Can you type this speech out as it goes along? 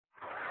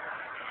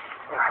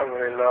الحمد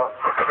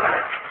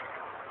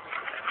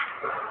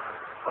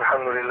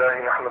لله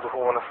نحمده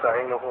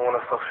ونستعينه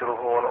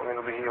ونستغفره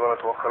ونؤمن به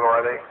ونتوكل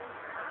عليه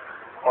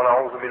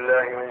ونعوذ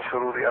بالله من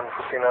شرور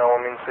أنفسنا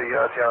ومن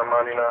سيئات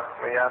أعمالنا.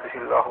 من يهده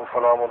الله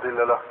فلا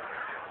مضل له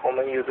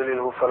ومن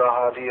يضلله فلا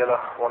هادي له،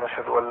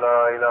 ونشهد أن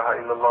لا إله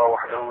إلا الله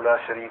وحده لا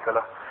شريك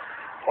له،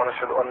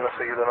 ونشهد أن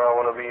سيدنا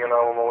ونبينا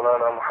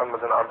ومولانا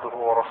محمدا عبده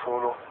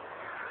ورسوله.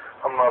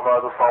 أما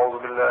بعد، فأعوذ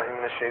بالله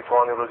من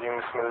الشيطان الرجيم.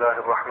 بسم الله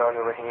الرحمن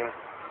الرحيم.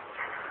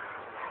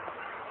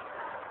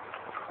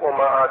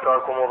 وما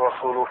آتاكم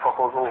الرسول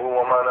فخذوه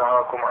وما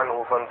نهاكم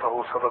عنه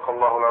فانتهوا. صدق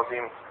الله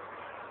العظيم.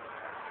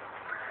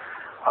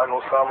 عن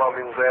أسامة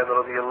بن زيد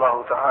رضي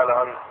الله تعالى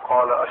عنه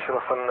قال: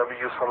 أشرف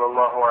النبي صلى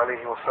الله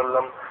عليه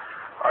وسلم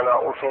على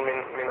أطم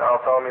من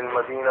آطام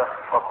المدينة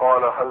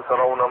فقال: هل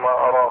ترون ما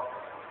أرى؟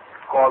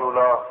 قالوا: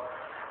 لا.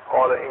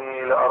 قال: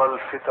 إني لأرى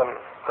الفتن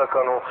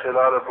سكنوا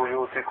خلال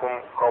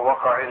بيوتكم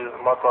كوقع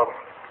المطر،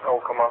 أو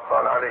كما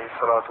قال عليه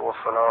الصلاة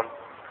والسلام.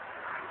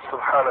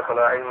 سبحانك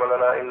لا علم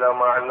لنا إلا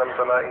ما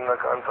علمتنا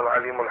إنك أنت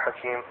العليم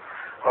الحكيم.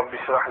 رب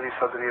اشرح لي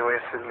صدري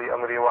ويسر لي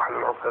أمري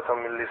واحلل عقدة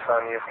من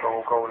لساني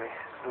يفقهوا قولي.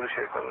 دول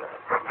شيء قلنا.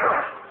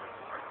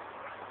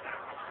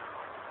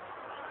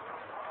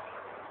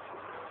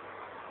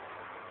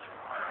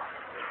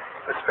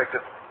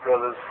 Respected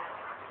brothers,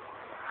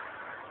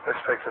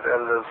 respected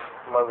elders,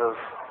 mothers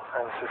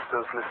and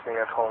sisters listening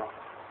at home,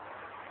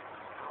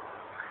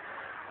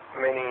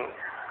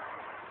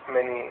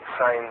 many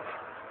signs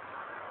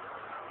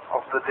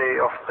of the day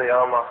of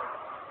Qiyamah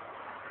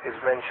is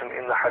mentioned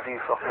in the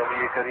hadith of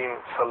Nabi Kareem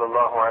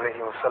sallallahu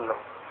alayhi wasallam.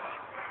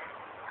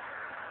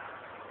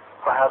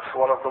 Perhaps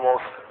one of the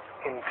most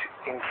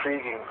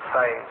intriguing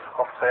signs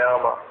of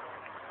Qiyamah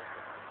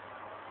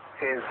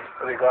is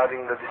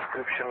regarding the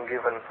description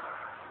given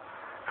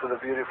to the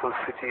beautiful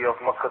city of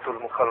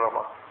Makkatul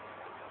Mukarramah.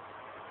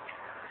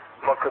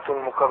 Makkatul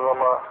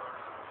Mukarramah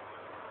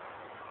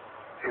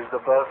is the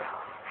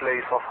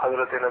birthplace of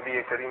Hazrat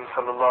Nabi Kareem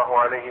sallallahu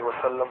alayhi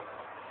wasallam,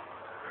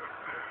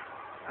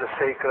 the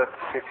sacred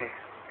city.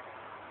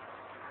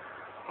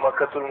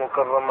 Makkatul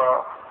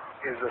Mukarramah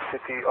is the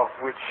city of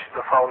which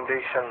the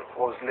foundation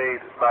was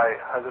laid by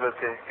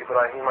Hazrat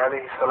Ibrahim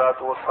alayhi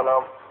salatu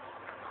wasalam.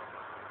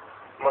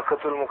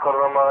 Makkatul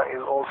Mukarramah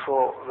is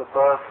also the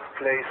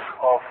birthplace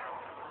of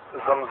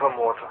Zamzam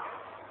water.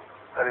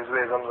 That is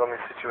where Zamzam is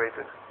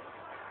situated.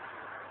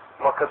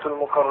 Makkatul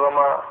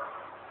Mukarramah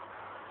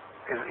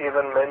is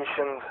even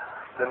mentioned,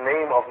 the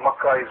name of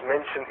Makkah is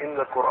mentioned in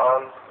the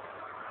Quran.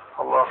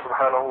 Allah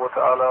subhanahu wa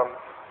ta'ala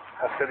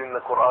has said in the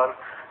Quran,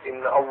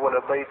 إِنَّ أَوَّلَ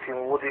بَيْتٍ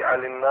وُضِعَ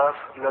لِلنَّاسِ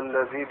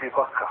لَلَّذِي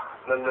بِبَكَّةَ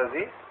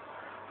لَلَّذِي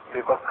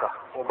بِبَكَّةَ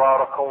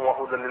مُبَارَكًا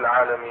وَهُدًى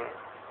لِلْعَالَمِينَ.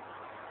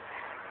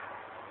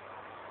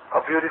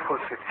 A beautiful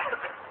city.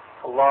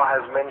 Allah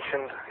has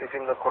mentioned it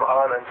in the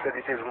Quran and said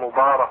it is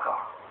Mubarakah.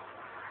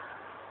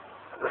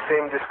 The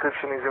same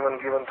description is even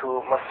given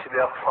to Masjid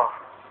Aqsa.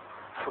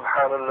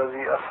 سبحان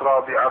الذي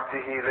أسرى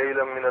بعبده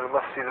ليلا من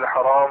المسجد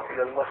الحرام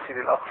إلى المسجد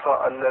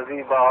الأقصى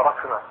الذي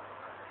باركنا.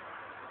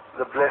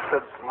 The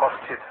blessed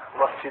masjid,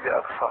 Masjid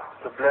Aqsa,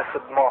 the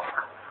blessed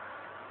mosque,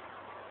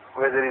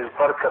 where there is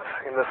barakat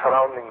in the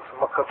surroundings,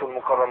 Makkatul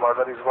Mukarramah.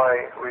 That is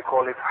why we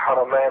call it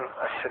Haramain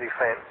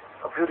Ash-Sharifain,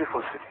 a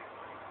beautiful city.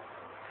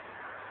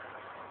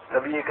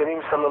 Nabi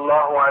Kareem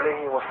sallallahu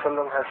alayhi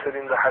wasallam has said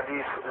in the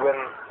hadith, when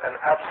an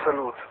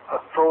absolute, a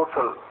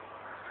total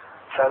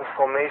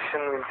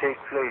transformation will take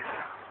place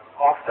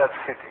of that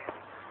city,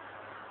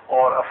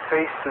 or a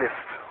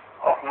facelift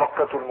of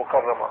Makkatul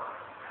Mukarramah,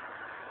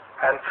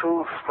 and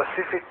two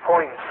specific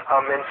points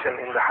are mentioned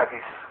in the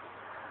hadith.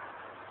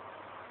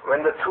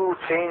 When the two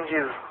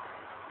changes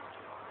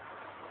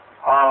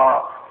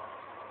are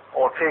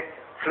or take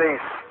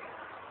place,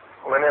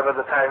 whenever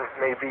the time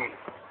may be,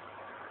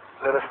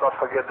 let us not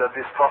forget that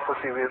this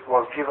prophecy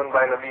was given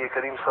by Nabi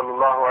Kareem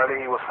sallallahu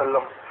alayhi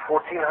wasallam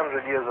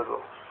 1400 years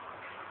ago.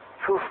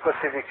 Two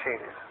specific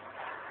changes.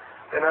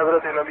 Then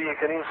Hazrat Nabi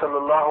Kareem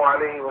sallallahu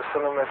alayhi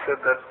wasallam has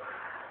said that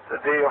the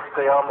day of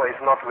Qiyamah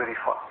is not very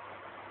far.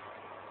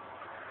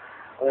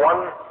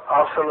 One,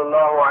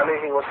 sallallahu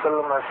alayhi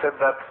wasallam has said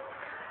that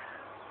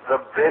the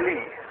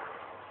belly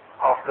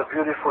of the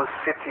beautiful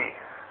city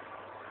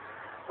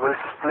will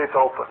split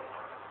open.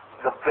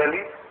 The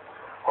belly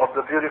of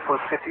the beautiful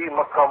city,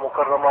 Makkah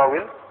Mukarramah,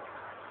 will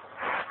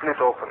split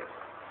open.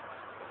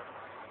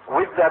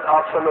 With that,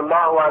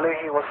 sallallahu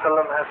alayhi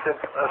wasallam has said,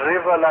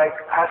 river-like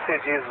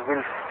passages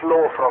will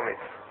flow from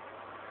it.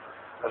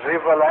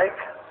 River-like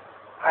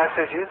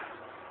passages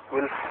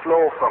will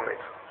flow from it.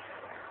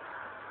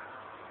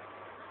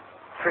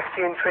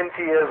 15-20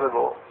 years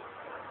ago,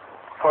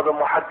 for the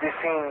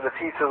muhaddithin, the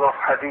teachers of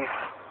hadith,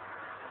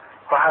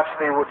 perhaps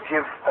they would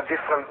give a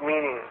different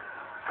meaning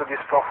to this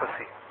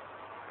prophecy.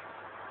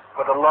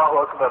 But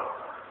Allahu Akbar,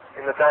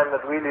 in the time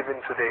that we live in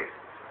today,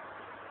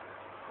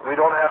 we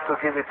don't have to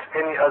give it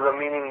any other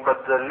meaning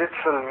but the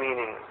literal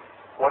meaning,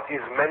 what is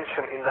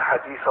mentioned in the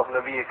hadith of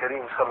Nabi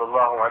Kareem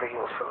sallallahu alayhi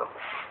wa sallam.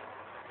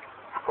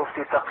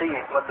 Mufti Taqi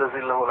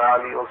Maddazillahu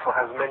al-Ali also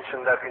has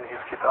mentioned that in his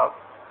kitab.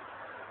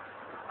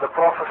 the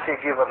prophecy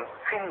given,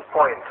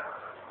 pinpoint,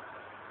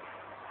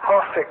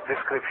 perfect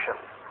description.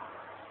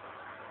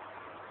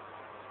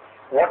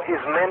 What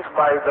is meant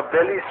by the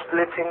belly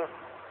splitting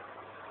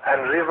and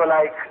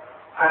river-like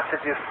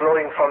passages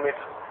flowing from it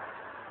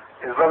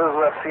is brothers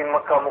who have seen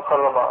Makkah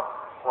Mukarramah,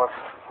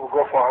 who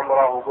go for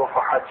Umrah, who go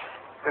for Hajj.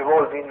 We've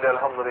all been there,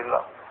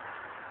 alhamdulillah.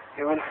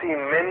 You will see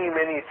many,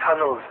 many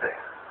tunnels there.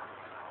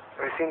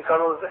 Have you seen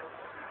tunnels there?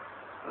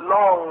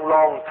 Long,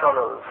 long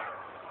tunnels.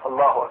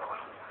 Allahu Akbar.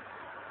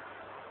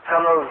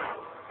 Tunnels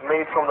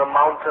made from the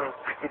mountain.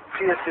 It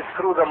pierces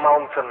through the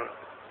mountain.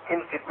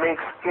 It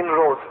makes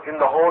inroads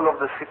in the whole of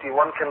the city.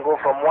 One can go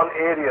from one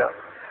area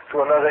to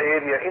another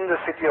area in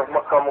the city of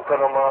Makkah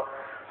Mukarramah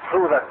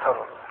through that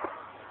tunnel.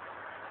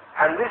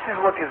 And this is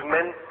what is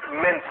meant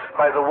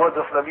by the words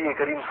of Nabi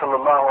Kareem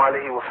sallallahu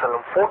alayhi wa sallam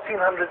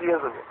 1400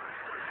 years ago,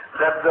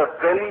 that the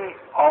belly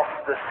of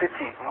the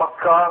city,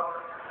 Makkah,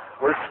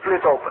 will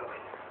split open.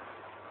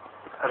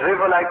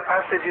 River-like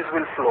passages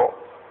will flow.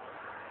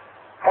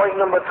 Point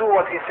number 2,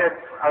 what he said,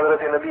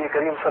 Hazrat Nabi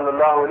Kareem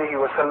sallallahu alayhi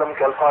wa sallam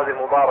ke alfaz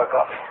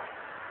mubarakah.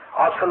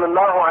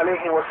 Sallallahu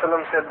alayhi wa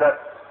sallam said that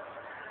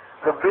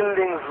the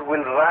buildings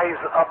will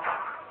rise up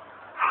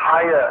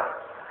higher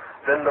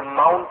than the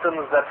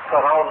mountains that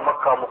surround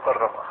Makkah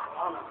Mukarramah.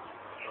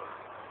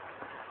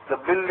 The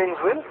buildings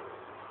will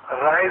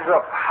rise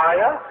up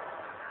higher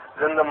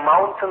than the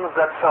mountains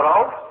that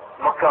surround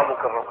Makkah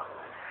Mukarramah.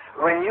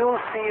 When you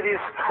see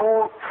these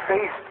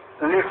two-faced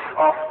lifts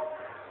of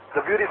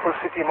the beautiful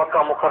city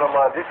Makkah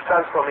Mukarramah, this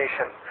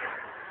transformation,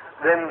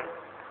 then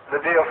the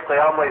day of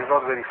Qiyamah is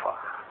not very far.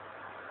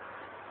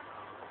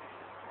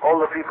 All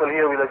the people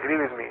here will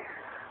agree with me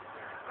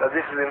that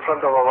this is in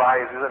front of our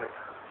eyes, isn't it?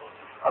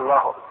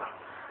 Allahu Akbar.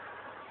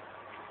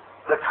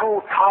 The two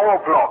tower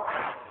blocks,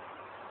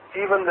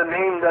 even the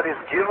name that is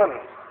given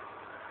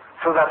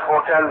to that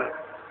hotel,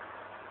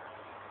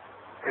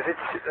 is it,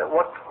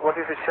 what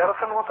is it,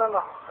 Sheraton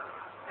Hotel?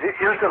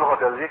 Hilton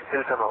Hotel,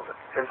 Hilton Hotel,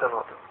 Hilton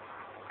Hotel.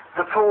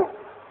 The two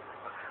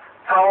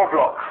tower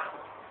blocks.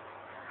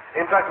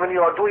 In fact, when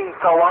you are doing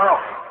tawaf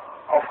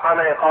of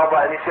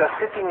Khana-e-Kaaba, and if you are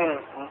sitting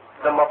in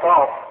the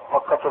mataf,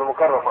 Makkah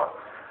al-Mukarramah,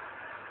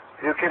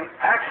 you can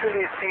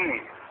actually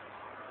see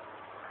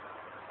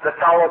the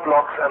tower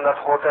blocks and that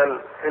hotel,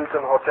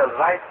 Hilton Hotel,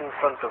 right in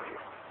front of you.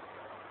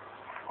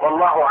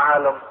 Wallahu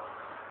alam,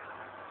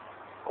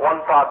 one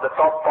part, the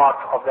top part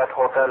of that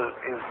hotel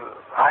is,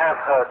 I have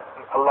heard,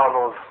 Allah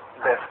knows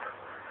best,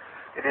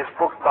 it is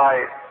booked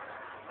by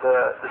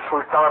the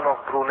Sultan of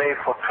Brunei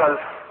for 12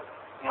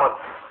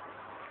 months.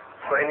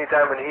 So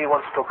anytime when he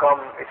wants to come,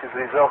 it is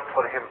reserved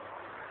for him.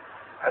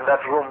 And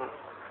that room,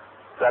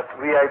 that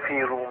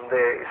VIP room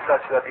there is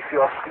such that if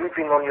you are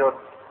sleeping on your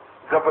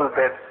double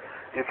bed,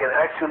 you can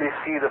actually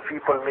see the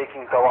people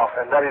making tawaf,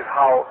 and that is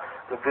how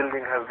the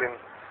building has been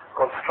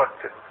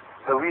constructed.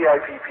 The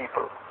VIP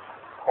people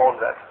own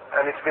that,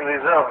 and it's been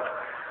reserved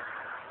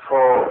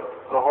for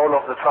the whole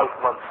of the 12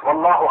 months.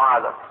 Wallahu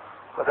alam,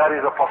 but that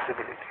is a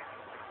possibility.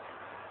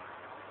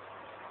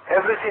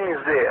 Everything is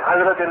there.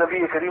 Hazrat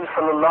Nabi Kareem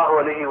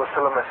sallallahu alayhi wa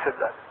sallam has said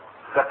that.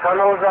 The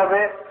tunnels are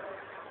there,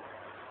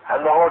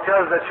 and the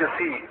hotels that you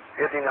see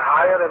getting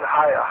higher and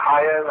higher,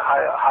 higher and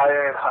higher,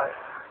 higher and higher.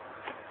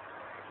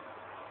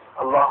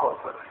 Allahu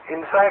Akbar.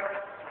 In fact,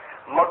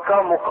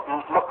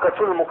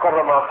 Makkatul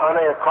Mukarramah,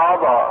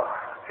 Khana-e-Kaaba,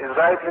 is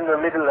right in the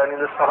middle, and in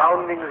the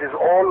surroundings is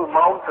all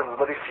mountains.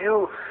 But if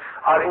you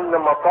are in the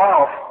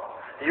mataf,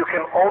 you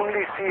can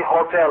only see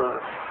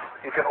hotels.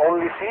 You can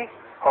only see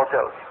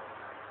hotels,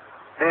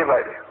 day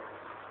by day.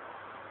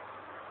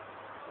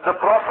 The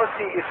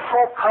prophecy is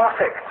so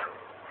perfect,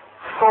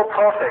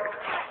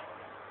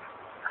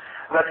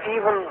 that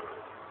even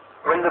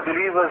when the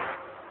believers,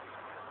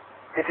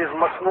 it is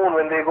masnoon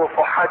when they go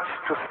for Hajj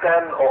to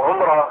stand, or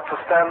Umrah, to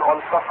stand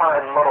on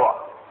Safa and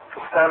Marwa. To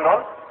stand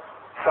on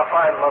Safa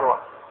and Marwa.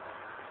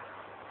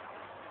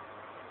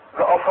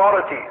 The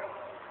authority,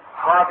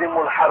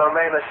 Khadimul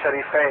Haramain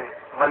al-Sharifain,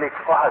 Malik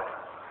Fahd,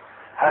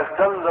 has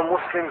done the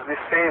Muslims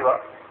this favor,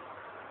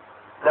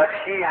 that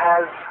he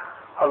has,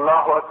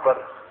 Allahu Akbar,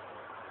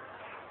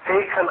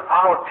 taken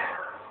out,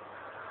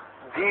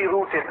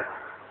 derooted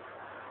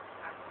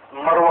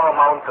Marwa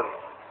mountain.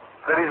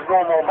 There is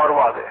no more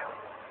Marwa there.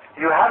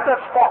 You have that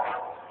spot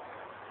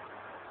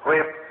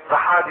where the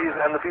Hajis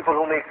and the people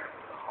who make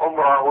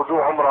Umrah, who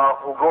do Umrah,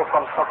 who go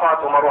from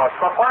Safa to Marwa.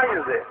 Safa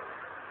is there.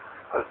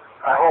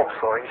 I hope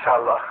so,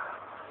 inshallah.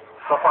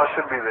 Safa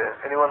should be there.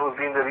 Anyone who's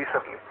been there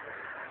recently.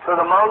 So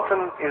the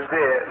mountain is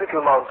there,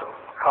 little mountain,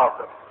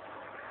 carved.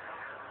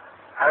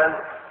 And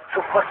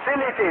to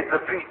facilitate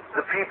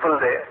the people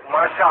there,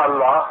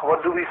 mashallah,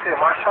 what do we say?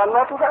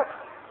 Mashallah to that.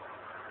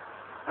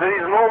 There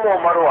is no more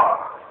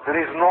Marwa.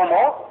 There is no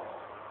more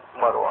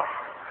Marwa.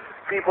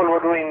 People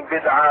were doing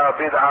bid'ah.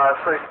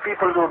 So if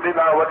people do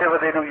bid'ah, whatever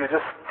they do, you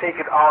just take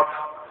it out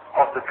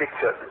of the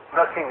picture.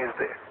 Nothing is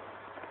there.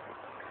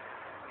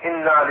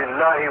 Inna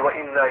lillahi wa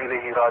inna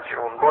ilayhi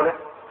raji'un. Bole.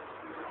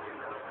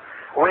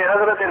 When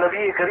Hazrat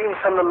Nabi Kareem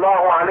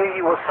sallallahu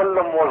alayhi wa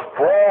sallam was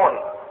born,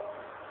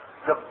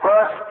 the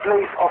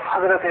birthplace of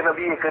Hazrat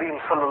Nabi Kareem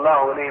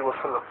sallallahu alayhi wa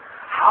sallam.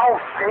 How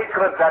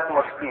sacred that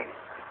must be.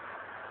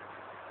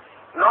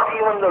 Not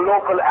even the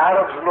local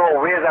Arabs know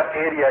where that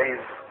area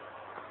is.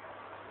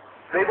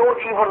 They don't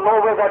even know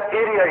where that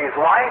area is.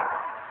 Why?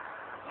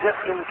 Just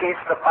in case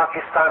the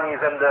Pakistanis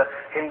and the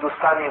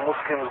Hindustani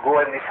Muslims go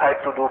and decide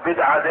to do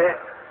bid'ah there.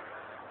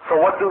 So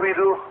what do?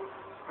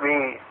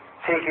 We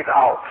take it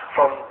out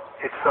from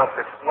its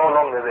surface. No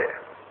longer there.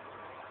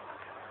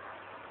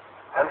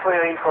 And for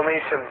your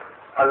information,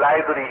 a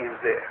library is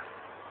there.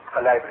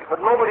 A library.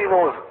 But nobody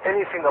knows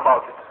anything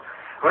about it.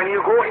 When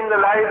you go in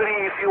the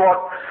library, if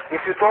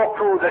you talk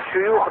to the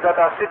shuyukh that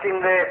are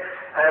sitting there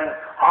and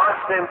ask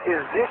them,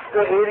 is this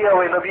the area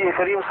where Nabi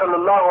Kareem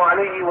sallallahu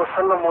alayhi wa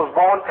sallam was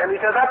born? And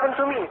it has happened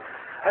to me.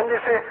 And they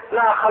say,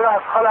 la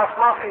khalas,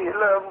 mafi,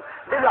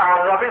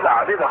 bid'ah,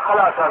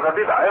 khalas,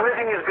 bid'ah.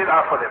 Everything is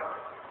bid'ah for them.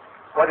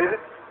 What is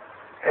it?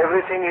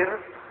 Everything is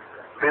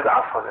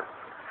bid'ah for them.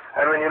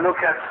 And when you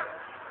look at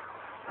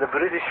the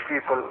British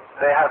people,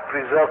 they have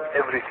preserved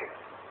everything.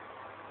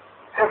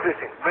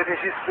 Everything. British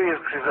history is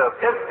preserved.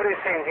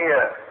 Everything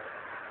here.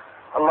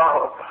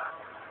 Allahu Akbar.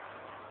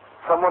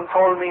 Someone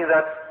told me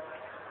that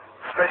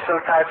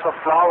special types of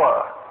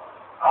flower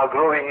are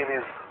growing in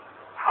his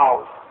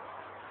house.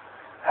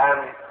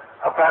 And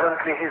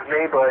apparently his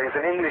neighbor is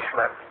an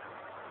Englishman.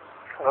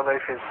 I don't know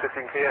if he's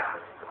sitting here.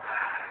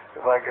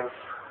 If I can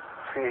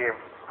see him.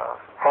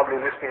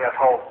 Probably listening at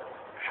home,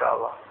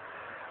 inshallah.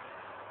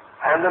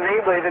 And the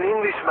neighbor is an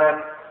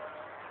Englishman.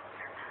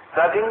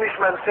 That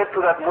Englishman said to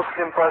that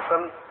Muslim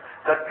person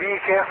that be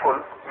careful,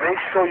 make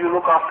sure you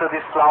look after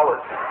these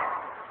flowers.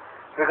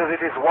 Because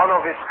it is one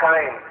of its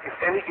kind. If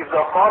the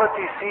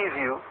authority sees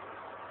you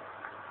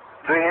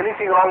doing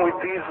anything wrong with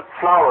these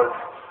flowers,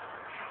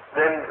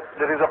 then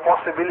there is a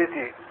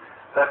possibility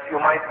that you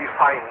might be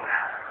fined.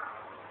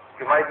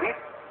 You might be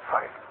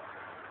fined.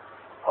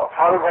 Oh,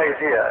 Farooq Bhai is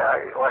here.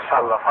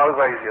 MashaAllah, Farooq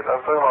Bhai is here.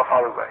 I'm talking about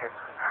Farooq Bhai.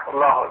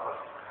 Allahu Akbar.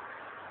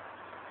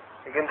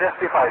 You can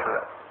testify to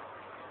that.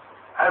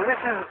 And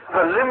this is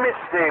the limits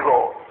they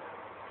go.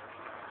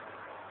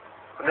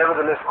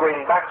 Nevertheless,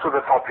 going back to the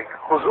topic,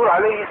 Huzur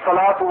alayhi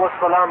salatu was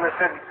salam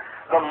said,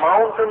 the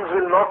mountains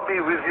will not be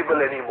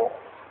visible anymore.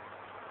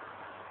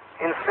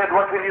 Instead,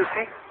 what will you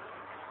see?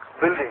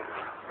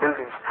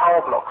 Buildings,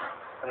 tower blocks,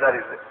 and that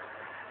is it.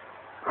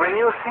 When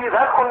you see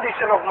that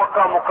condition of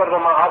Makkah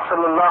Mukarramah,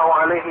 sallallahu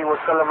alayhi wa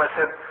sallam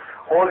said,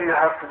 all you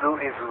have to do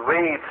is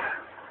wait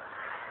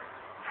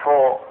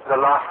for the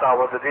last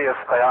hour, the day of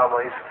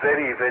Qiyamah is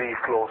very, very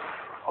close.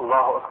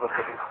 Allahu Akbar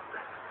Kabir.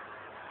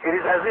 It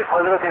is as if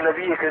Hazrat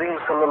Nabi Kareem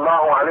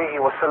sallallahu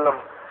alayhi wa sallam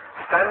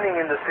standing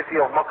in the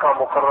city of Makkah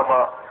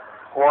Mukarramah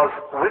was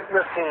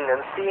witnessing and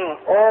seeing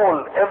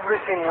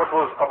everything what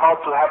was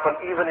about to happen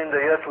even in the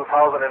year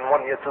 2001,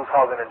 year 2002.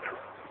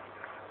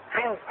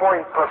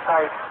 Pinpoint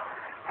precise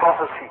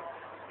prophecy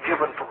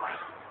given to us.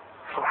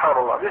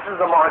 Subhanallah. This is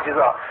the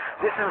mu'ajizah.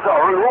 This is the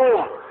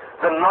ulum,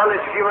 the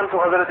knowledge given to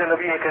Hazrat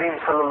Nabi Kareem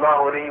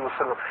sallallahu alayhi wa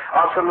sallam.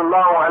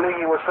 Sallallahu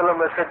alayhi wa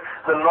sallam said,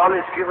 the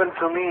knowledge given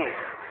to me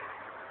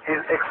is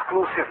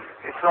exclusive.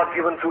 It's not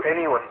given to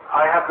anyone.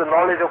 I have the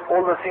knowledge of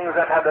all the things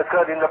that had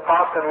occurred in the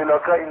past and will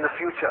occur in the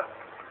future.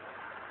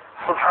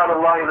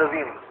 Subhanallah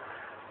al-Azim.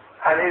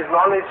 And his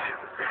knowledge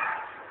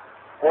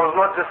was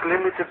not just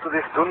limited to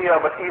this dunya,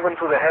 but even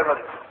to the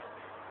heavens.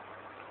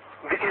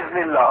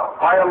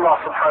 Bi-iznillah, by Allah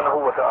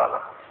subhanahu wa ta'ala.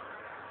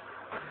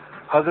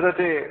 Hazrat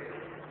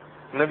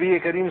Nabi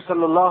Kareem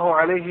sallallahu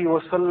alayhi wa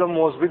sallam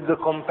was with the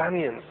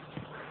companions.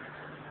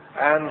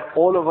 And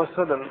all of a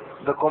sudden,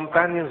 the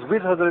companions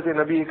with Hazrat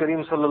Nabi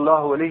Kareem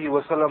sallallahu alayhi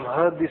wa sallam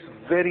heard this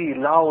very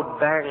loud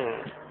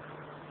bang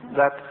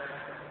that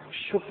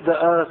shook the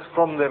earth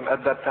from them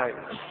at that time.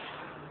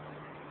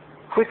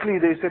 Quickly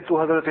they said to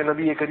Hazrat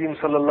Nabi Kareem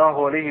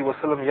sallallahu alayhi wa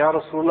sallam, Ya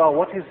Rasulullah,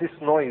 what is this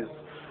noise?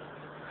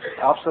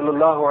 Aap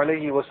sallallahu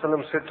alayhi wa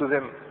sallam said to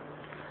them,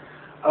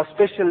 a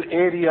special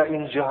area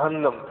in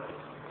Jahannam.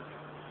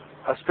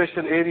 A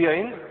special area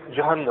in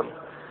Jahannam.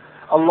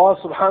 Allah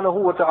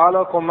subhanahu wa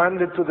ta'ala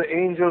commanded to the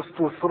angels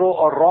to throw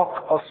a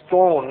rock, a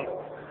stone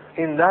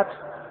in that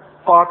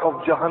part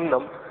of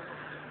Jahannam.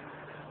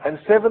 And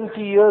 70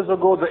 years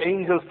ago the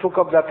angels took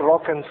up that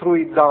rock and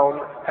threw it down,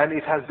 and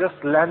it has just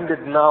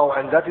landed now,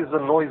 and that is the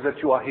noise that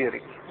you are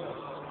hearing.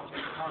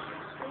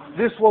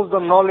 This was the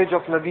knowledge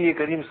of Nabi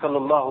Kareem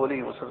sallallahu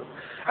alayhi wa sallam.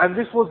 And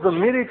this was the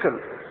miracle.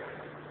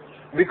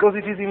 Because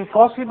it is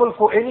impossible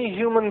for any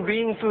human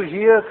being to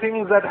hear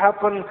things that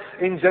happen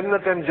in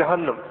Jannat and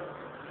Jahannam.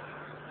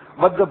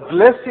 But the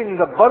blessing,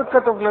 the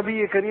barakat of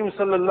Nabi Kareem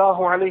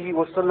sallallahu alayhi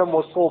wa sallam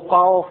was so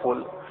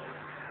powerful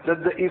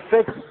that the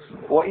effects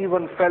were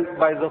even felt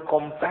by the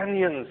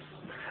companions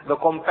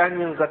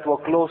that were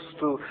close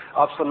to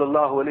Aap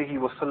sallallahu alayhi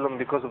wa sallam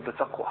because of the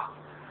taqwa.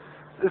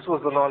 This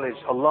was the knowledge.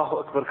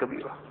 Allahu Akbar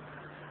Kabira.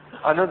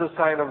 Another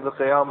sign of the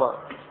Qiyamah,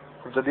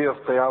 the day of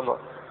Qiyamah.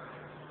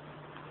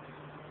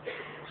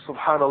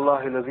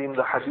 Subhanallah al-Azim,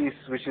 the hadith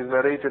which is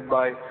narrated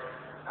by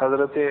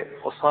Hazrat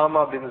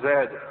Osama bin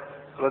Zaid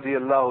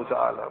radiyallahu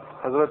ta'ala.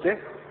 Hazrat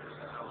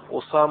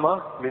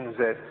Osama bin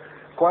Zaid.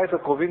 quite a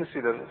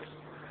coincidence.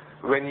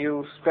 When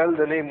you spell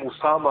the name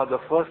Usama, the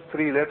first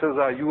three letters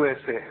are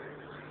USA.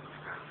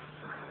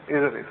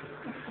 Isn't it?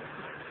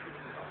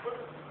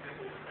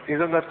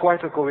 Isn't that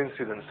quite a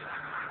coincidence?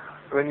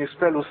 When you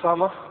spell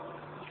Usama,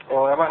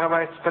 or am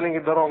I spelling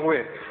it the wrong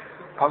way?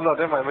 I'm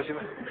not, am I?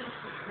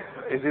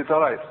 Is it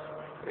alright?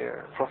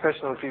 Yeah,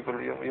 professional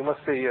people, you must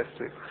say yes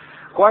to it.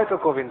 Quite a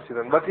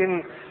coincidence. But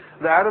in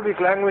the Arabic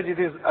language it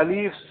is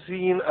alif,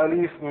 sin,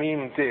 alif,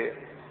 mim, te.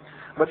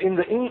 But in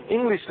the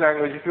English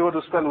language, if you were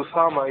to spell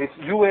Usama, it's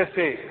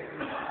USA.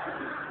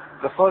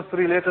 The first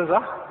three letters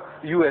are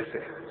USA.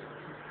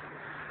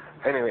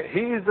 Anyway, he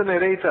is the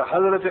narrator,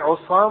 Hazrat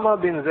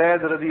Usama bin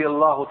Zayd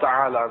radiyallahu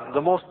ta'ala, the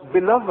most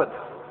beloved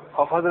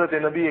of Hazrat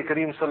Nabi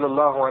Kareem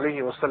sallallahu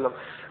alayhi wa sallam,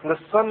 the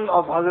son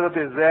of Hazrat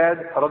Zayd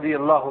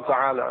radiyallahu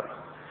ta'ala.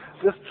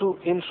 Just to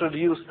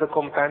introduce the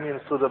companions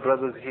to the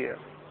brothers here.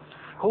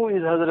 Who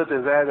is Hazrat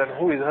Zayd and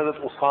who is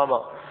Hazrat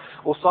Usama?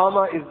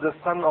 Usama is the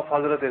son of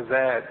Hazrat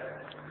Zayd.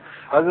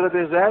 Hazrat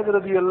Zayd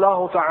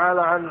radiyallahu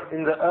ta'ala,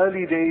 in the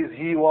early days,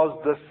 he was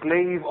the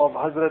slave of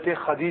Hazrat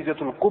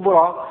Khadijatul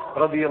Kubra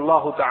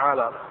radiyallahu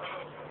ta'ala.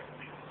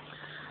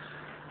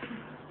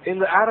 In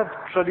the Arab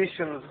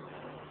traditions,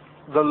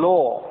 the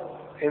law,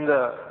 in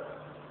the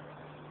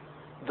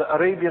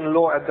Arabian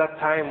law at that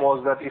time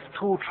was that if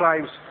two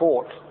tribes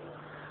fought,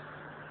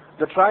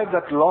 the tribe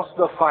that lost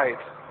the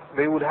fight,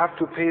 they would have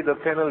to pay the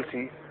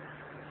penalty.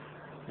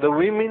 The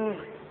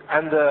women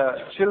and the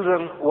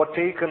children were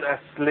taken as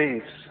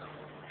slaves.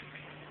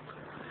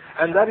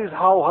 And that is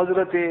how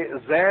Hazrat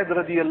Zayd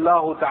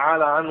radiyallahu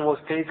ta'ala an was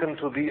taken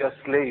to be a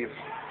slave.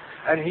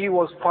 And he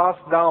was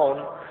passed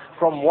down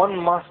from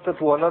one master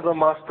to another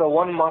master,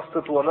 one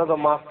master to another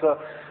master.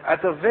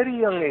 At a very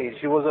young age,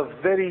 he was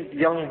a very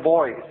young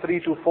boy, 3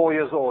 to 4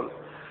 years old.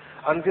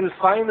 Until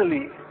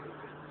finally,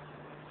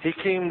 he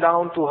came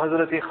down to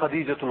Hazrat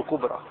Khadijatul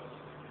Kubra.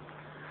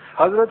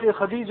 Hazrat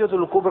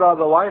Khadijatul Kubra,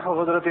 the wife of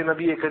Hazrat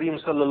Nabi Kareem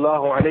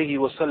sallallahu alayhi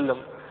wa sallam,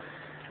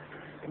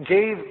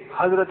 gave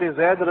Hazrat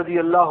Zayd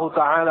radiyallahu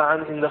ta'ala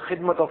an in the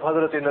khidmat of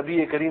Hazrat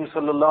Nabi Kareem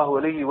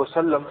sallallahu alayhi wa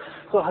sallam.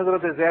 So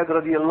Hazrat Zayd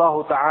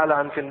radiyallahu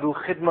ta'ala an can do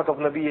khidmat of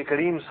Nabi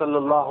Kareem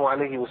sallallahu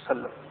alayhi wa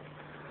sallam.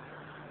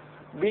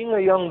 Being a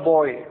young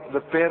boy,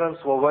 the parents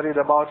were worried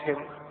about him.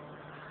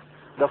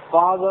 The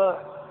father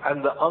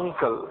and the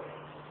uncle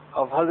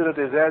of Hazrat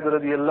Zayd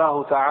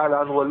radiyallahu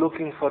ta'ala an were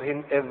looking for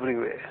him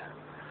everywhere.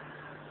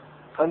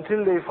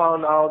 Until they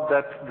found out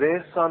that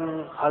their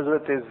son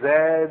Hazrat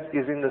Zayd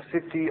is in the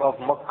city of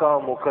Makkah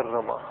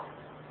Mukarramah.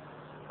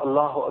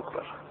 Allahu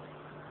Akbar.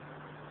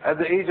 At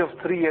the age of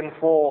 3 and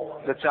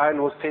 4, the child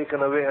was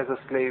taken away as a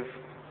slave.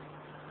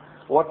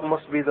 What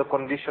must be the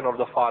condition of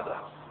the father?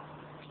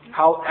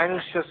 How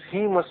anxious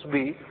he must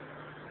be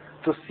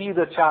to see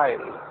the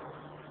child.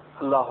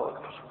 Allahu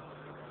Akbar.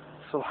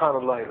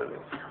 Subhanallah.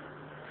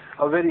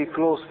 A very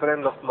close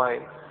friend of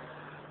mine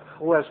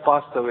who has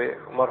passed away,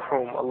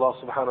 marhum, Allah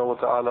subhanahu wa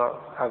ta'ala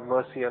have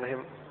mercy on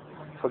him,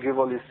 forgive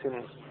all his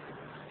sins.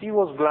 He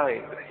was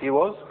blind.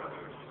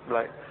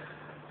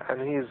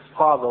 And his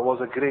father was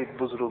a great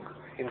buzrug.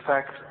 In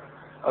fact,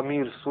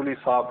 Amir Suli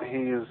Saab,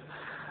 he is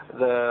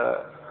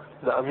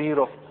the Amir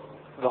of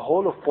the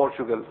whole of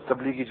Portugal,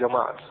 Tablighi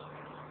Jamaat.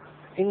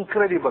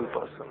 Incredible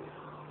person.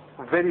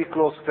 Very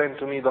close friend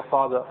to me, the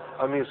father,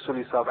 Amir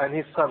Suli Saab, and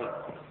his son,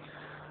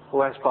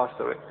 who has passed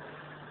away.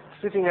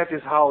 Sitting at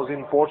his house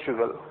in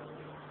Portugal,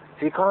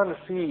 he can't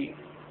see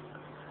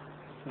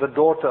the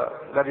daughter,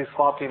 that is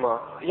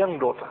Fatima, young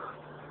daughter.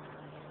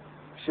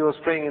 She was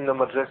praying in the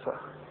madrasa.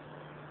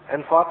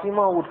 And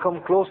Fatima would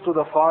come close to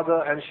the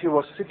father and she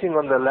was sitting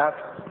on the lap.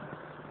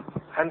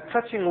 And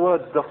touching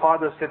words the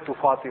father said to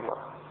Fatima.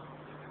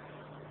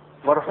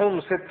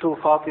 Marhum said to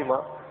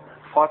Fatima,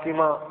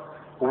 Fatima,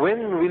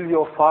 when will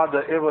your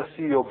father ever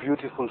see your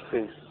beautiful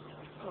face?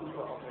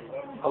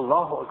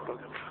 Allahu Akbar.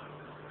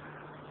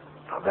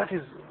 Now that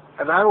is,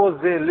 and I was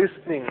there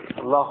listening,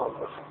 Allahu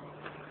Akbar.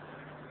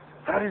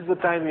 That is the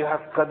time you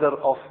have qadr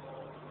of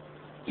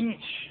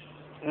each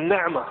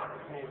ni'mah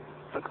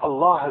that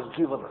Allah has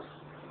given us.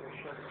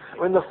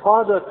 When the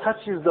father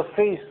touches the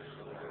face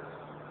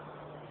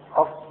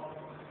of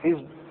his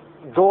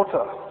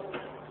daughter,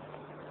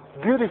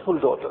 beautiful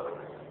daughter,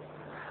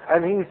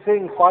 and he's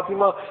saying,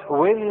 Fatima,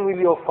 when will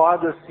your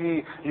father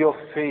see your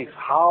face?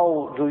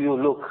 How do you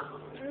look?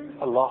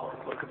 Allahu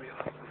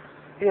Akbar.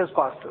 He has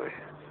passed away.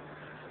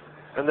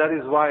 And that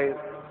is why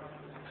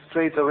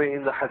straight away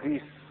in the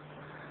hadith,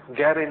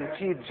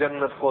 guaranteed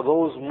Jannah for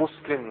those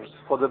Muslims,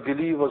 for the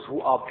believers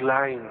who are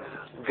blind,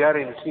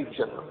 guaranteed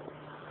Jannah.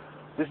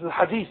 This is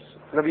hadith.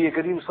 Nabi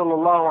Kareem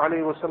sallallahu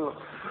alayhi wa sallam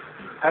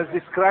has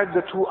described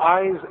the two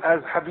eyes as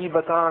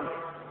Habibatan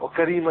or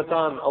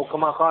Karimatan or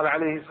kama qala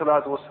alayhi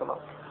salatu wa salam.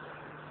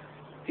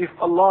 If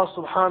Allah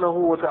subhanahu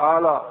wa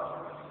ta'ala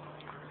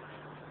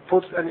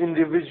puts an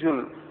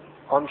individual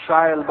on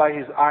trial by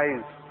his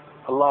eyes,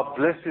 Allah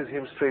blesses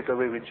him straight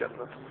away with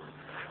Jannah.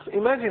 So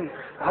imagine,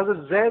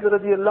 Hazrat Zayd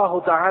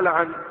radiyallahu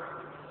ta'ala an,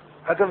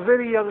 at a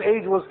very young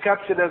age was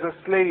captured as a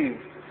slave.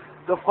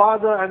 The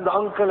father and the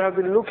uncle have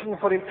been looking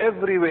for him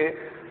everywhere.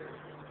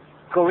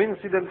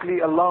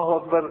 Coincidentally,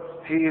 Allahu Akbar,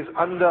 he is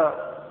in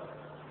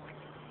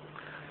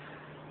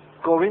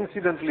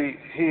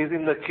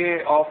the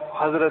care of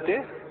Hazrat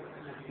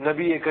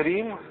Nabi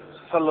Kareem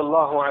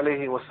sallallahu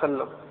alayhi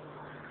wasallam.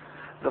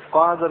 The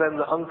father and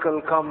the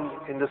uncle come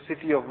in the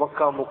city of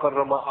Makkah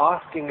Mukarramah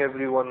asking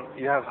everyone,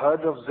 you have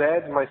heard of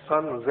Zaid, my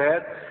son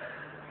Zaid?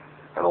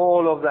 And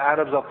all of the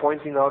Arabs are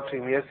pointing out to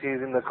him, yes, he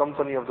is in the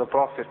company of the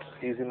Prophet.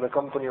 He is in the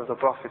company of the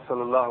Prophet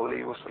sallallahu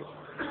alayhi wasallam.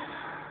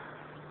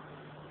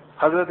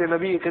 Hazrat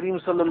Nabi Kareem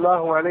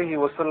sallallahu alayhi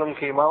wasallam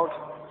came out.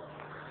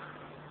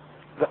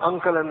 The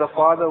uncle and the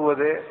father were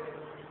there.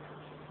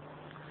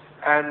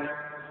 And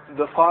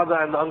the father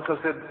and the uncle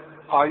said,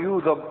 are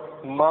you the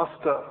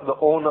master, the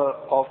owner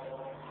of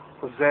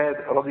Zaid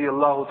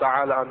radiyallahu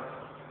ta'ala an?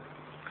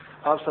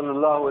 Prophet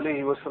sallallahu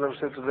alayhi wasallam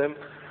said to them,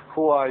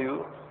 who are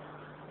you?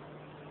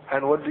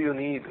 And what do you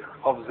need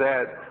of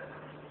Zaid?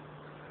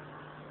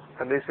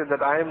 And they said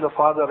that I am the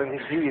father and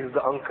he is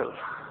the uncle.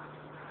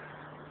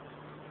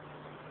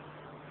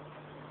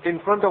 In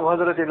front of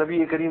Hazrat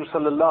Nabi Kareem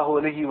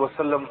sallallahu alayhi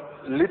wasallam,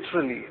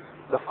 literally,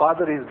 the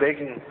father is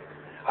begging,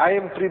 I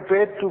am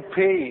prepared to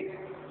pay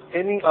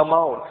any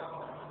amount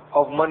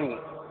of money,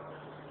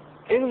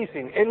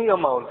 anything, any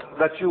amount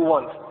that you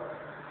want,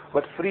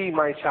 but free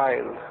my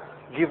child,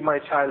 give my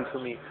child to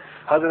me.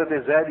 Hazrat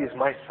Zaid is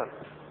my son.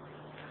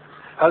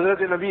 Hazrat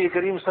Nabi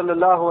Kareem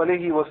sallallahu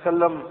alayhi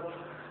wasallam,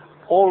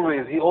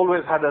 he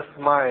always had a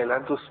smile,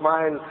 and to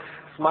smile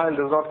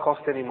does not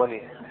cost any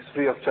money, it's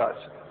free of charge.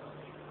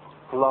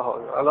 Allahu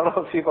Akbar. A lot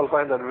of people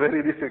find that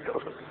very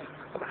difficult.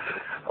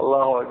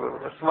 Allahu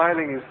Akbar.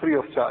 Smiling is free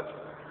of charge.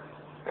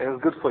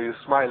 It's good for you,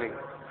 smiling.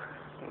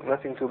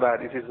 Nothing too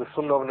bad. It is the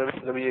sunnah of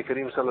Nabi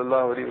Kareem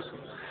sallallahu alayhi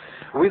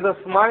wasallam. With a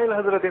smile,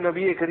 Hazrat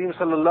Nabi Kareem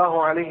sallallahu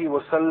alayhi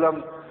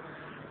wasallam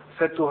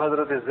said to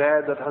Hazrat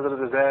Zaid that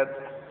Hazrat Zaid,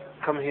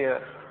 come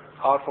here,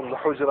 out from the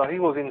hujrah. He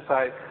was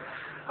inside.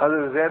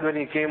 Hazrat Zaid, when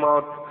he came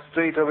out,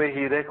 straight away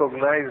he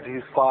recognized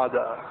his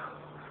father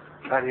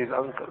and his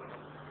uncle.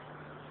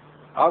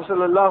 Prophet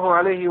sallallahu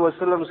alayhi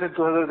wasallam said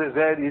to Hazrat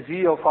Zaid, is he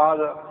your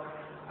father?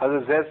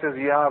 Hazrat Zaid says,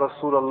 Ya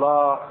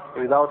Rasulullah,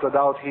 without a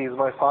doubt he is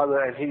my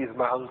father and he is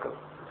my uncle.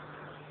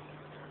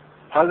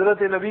 Hazrat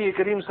Nabi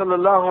Kareem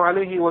sallallahu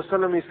alayhi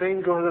wasallam is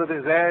saying to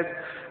Hazrat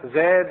Zaid,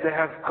 Zaid, they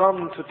have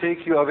come to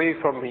take you away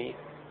from me.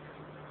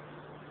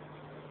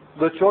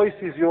 The choice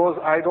is yours.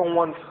 I don't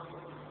want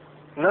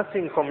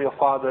nothing from your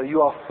father.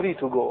 You are free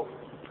to go.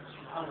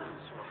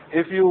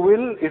 If you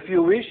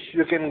wish,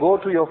 you can go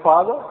to your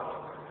father,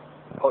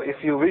 or if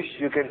you wish,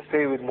 you can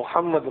stay with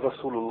Muhammad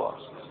Rasulullah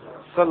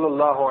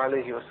sallallahu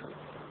alayhi wasallam.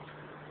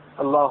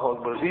 Allahu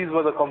Akbar. These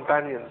were the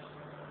companions.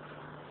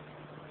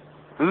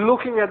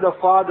 Looking at the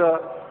father,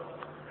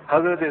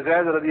 Hazrat Zaid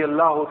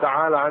radiyallahu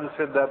ta'ala an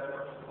said that,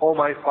 oh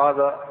my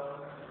father,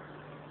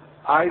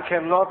 I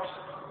cannot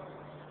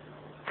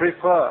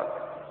prefer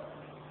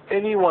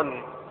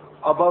anyone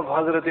above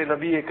Hazrat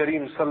Nabi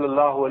Kareem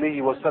sallallahu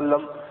alayhi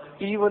wasallam,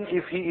 even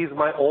if he is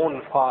my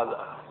own father.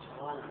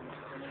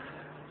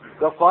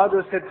 The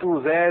father said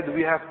to Zaid,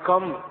 we have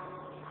come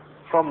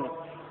from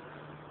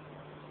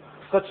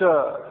such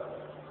a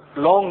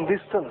long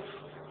distance,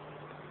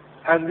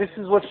 and this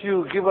is what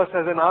you give us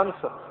as an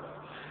answer.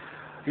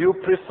 You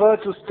prefer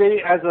to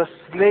stay as a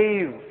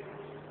slave.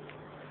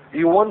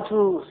 You want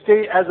to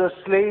stay as a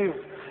slave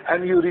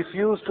and you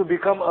refuse to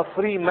become a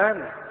free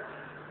man.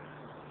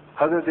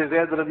 Hazrat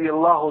Zaid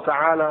radiyallahu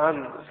ta'ala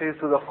an says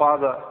to the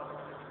father,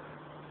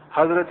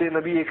 Hazrat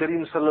Nabi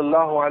Kareem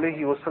sallallahu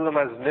alayhi wasallam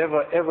has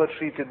never ever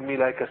treated me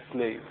like a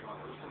slave.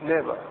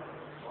 Never.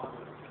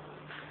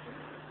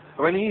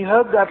 When he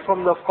heard that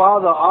from the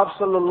father, Prophet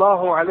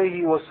sallallahu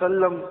alayhi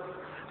wasallam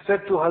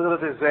said to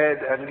Hazrat Zaid,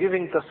 and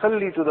giving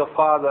tasalli to the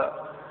father,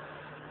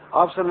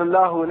 Prophet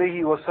sallallahu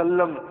alayhi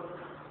wasallam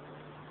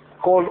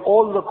called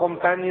all the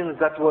companions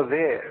that were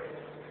there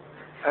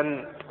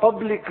and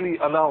publicly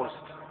announced.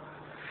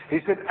 He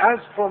said, as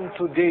from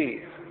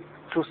today,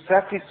 to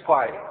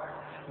satisfy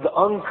the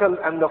uncle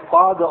and the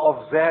father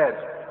of Zaid,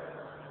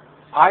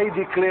 I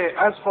declare,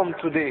 as from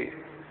today,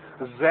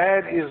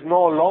 Zaid is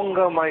no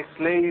longer my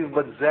slave,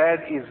 but Zaid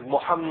is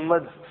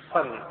Muhammad's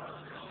son,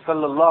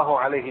 sallallahu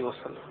alayhi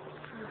wasallam.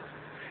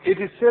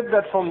 It is said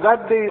that from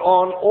that day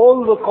on,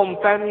 all the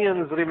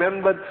companions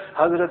remembered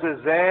Hazrat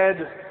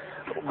Zaid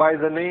by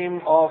the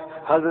name of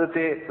Hazrat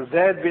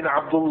Zaid bin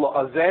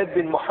Abdullah, Zaid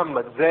bin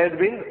Muhammad, Zaid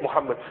bin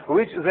Muhammad.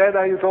 Which Zaid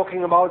are you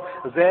talking about?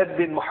 Zaid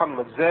bin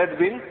Muhammad, Zaid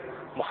bin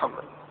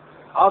Muhammad.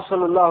 Prophet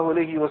sallallahu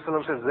alayhi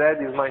wasallam says,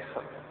 Zaid is my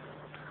son.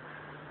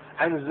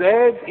 And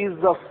Zaid is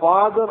the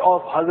father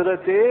of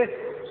Hazrat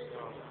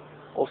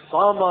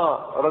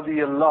Usama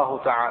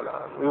radiyallahu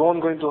ta'ala. We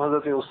won't go into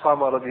Hazrat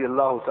Usama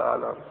radiyallahu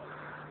ta'ala.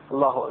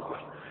 Allahu Akbar.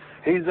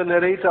 He is the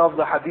narrator of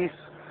the hadith.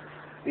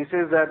 He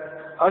says that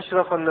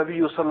أشرف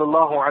النبي صلى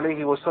الله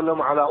عليه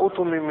وسلم على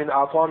أطم من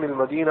أطام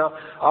المدينة.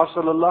 Prophet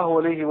صلى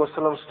الله عليه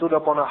وسلم stood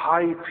up on a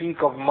high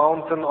peak of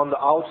mountain on the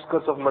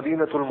outskirts of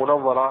Madinatul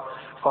Munawwara.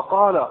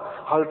 فقال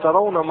هل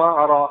ترون ما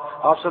أرى.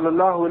 Prophet صلى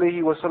الله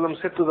عليه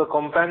وسلم said to the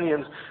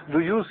companions, do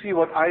you see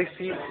what I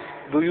see?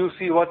 Do you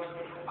see what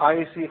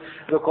I see.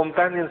 The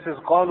companion says,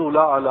 قَالُوا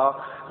لَا عَلَى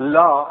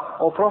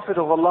لَا, O Prophet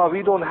of Allah,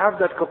 we don't have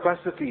that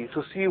capacity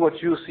to see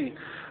what you see.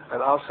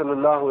 And Our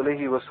sallallahu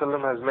alayhi wa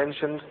sallam has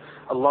mentioned,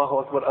 Allahu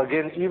Akbar,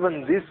 again,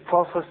 even this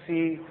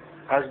prophecy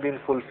has been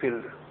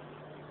fulfilled.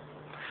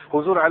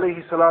 Huzur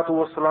alayhi salatu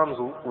wa salam's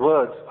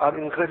words are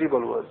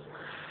incredible words.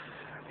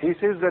 He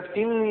says that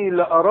إِنِّي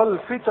لَأَرَى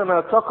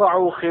الْفِتَنَ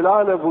تَقَعُ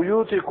خِلَالَ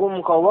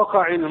بُيُوتِكُمْ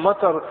كَوَقَعِ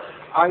الْمَطَرِ.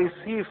 I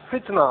see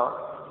fitna,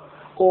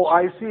 or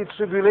I see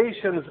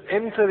tribulations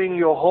entering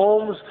your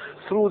homes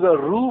through the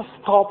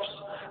rooftops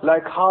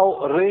like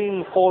how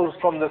rain falls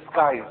from the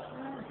skies.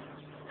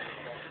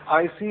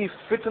 I see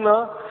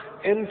fitna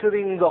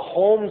entering the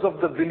homes of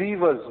the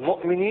believers,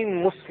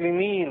 mu'mineen,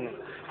 muslimeen,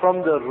 from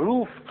the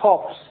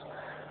rooftops.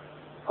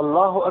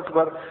 Allahu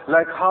Akbar,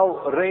 like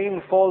how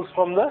rain falls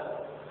from the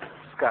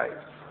skies.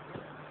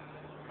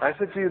 I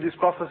said to you, this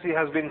prophecy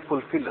has been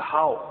fulfilled.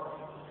 How?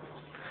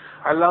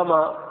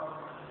 Allama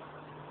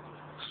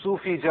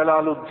Sufi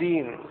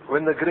Jalaluddin,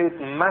 when the great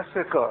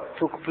massacre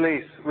took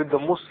place with the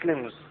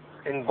Muslims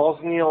in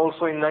Bosnia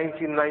also in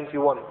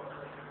 1991,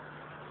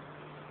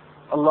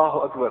 Allahu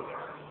Akbar,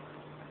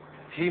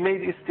 he made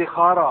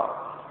istikhara.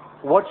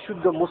 What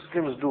should the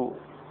Muslims do?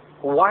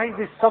 Why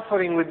this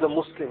suffering with the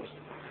Muslims?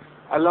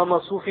 Allama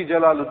Sufi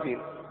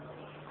Jalaluddin,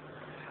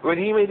 when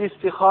he made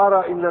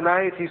istikhara in the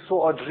night, he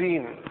saw a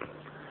dream.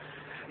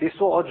 He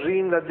saw a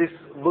dream that this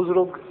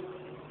Buzrug,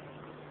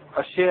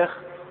 a sheikh,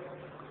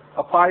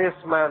 a pious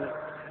man,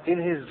 in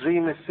his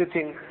dream is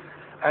sitting,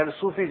 and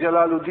Sufi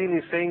Jalaluddin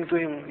is saying to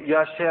him,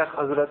 Ya Shaykh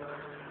Hazrat,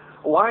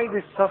 why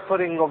this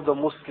suffering of the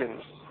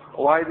Muslims?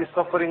 Why this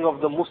suffering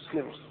of the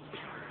Muslims?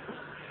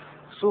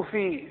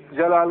 Sufi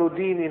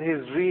Jalaluddin in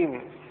his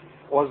dream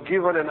was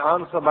given an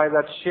answer by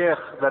that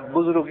sheikh, that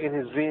Buzrug in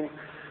his dream.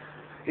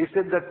 He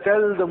said that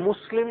tell the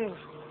Muslims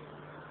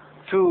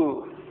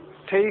to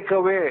take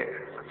away,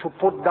 to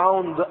put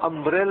down the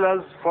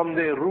umbrellas from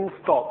their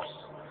rooftops.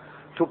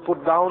 To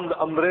put down the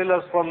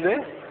umbrellas from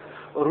their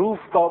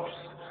rooftops,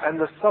 and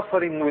the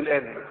suffering will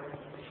end.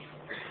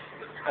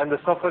 And the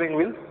suffering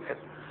will end.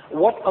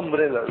 What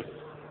umbrellas?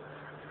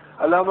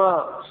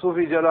 Allama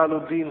Sufi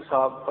Jalaluddin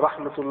Sahab,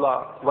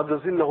 Rahmatullah,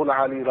 Madazillahu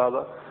al-Ali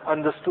rather,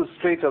 understood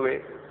straight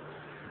away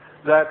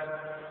that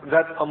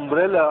that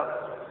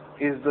umbrella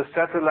is the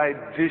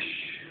satellite dish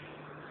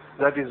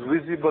that is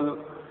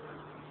visible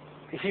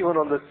even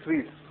on the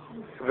streets.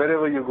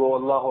 Wherever you go,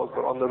 Allahu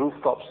Akbar, on the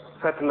rooftops,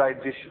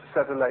 satellite dish,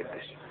 satellite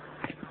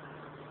dish,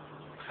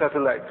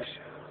 satellite dish.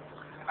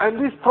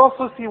 And this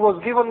prophecy was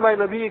given by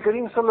Nabi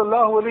Kareem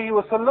sallallahu alayhi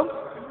wa sallam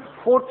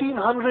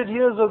 1400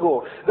 years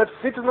ago, that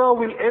fitna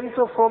will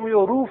enter from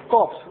your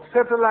rooftops.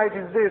 Satellite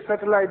is there,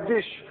 satellite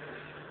dish.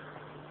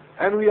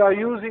 And we are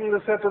using the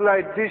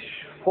satellite dish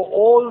for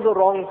all the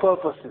wrong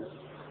purposes.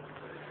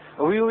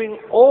 Viewing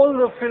all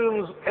the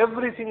films,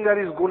 everything that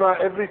is guna,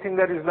 everything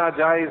that is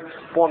najaiz,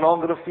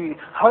 pornography,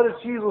 har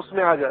cheez usme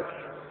aa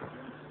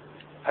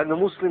jati. And the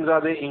Muslims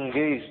are there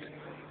engaged.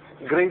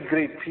 Great,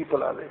 great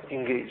people are there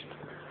engaged.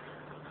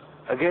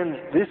 Again,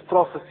 this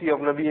prophecy of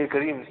Nabi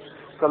Kareem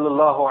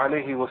sallallahu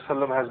alayhi wa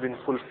sallam has been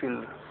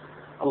fulfilled.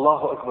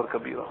 Allahu Akbar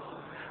Kabira.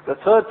 The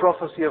third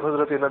prophecy of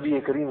Hazrat Nabi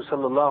Kareem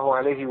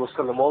sallallahu alayhi wa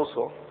sallam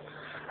also,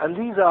 and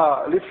these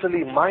are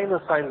literally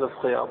minor signs of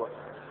Qiyamah.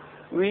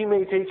 We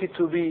may take it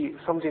to be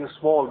something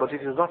small, but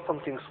it is not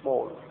something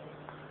small.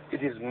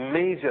 It is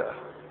major.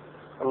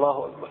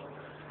 Allahu Akbar.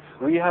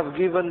 We have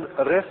given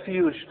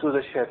refuge to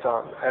the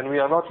shaitan, and we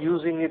are not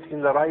using it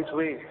in the right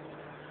way.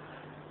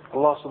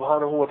 Allah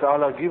subhanahu wa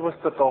ta'ala give us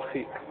the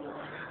tawfiq,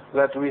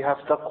 that we have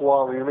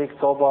taqwa, we make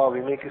tawbah,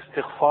 we make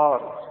istighfar.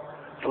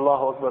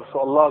 Allahu Akbar. So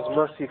Allah's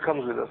mercy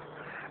comes with us.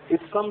 It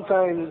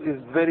sometimes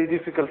is very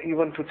difficult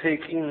even to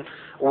take in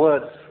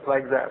words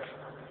like that,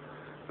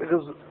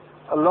 because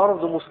a lot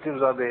of the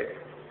Muslims are there.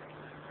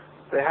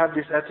 They have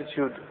this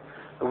attitude.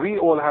 We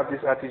all have this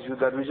attitude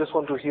that we just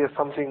want to hear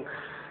something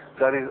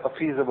that is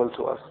appeasable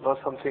to us, not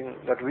something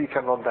that we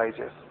cannot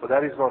digest. But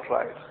that is not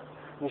right.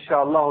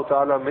 Inshallah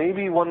ta'ala,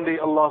 maybe one day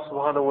Allah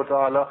subhanahu wa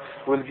ta'ala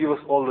will give us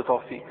all the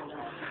tawfiq.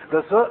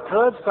 The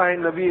third sign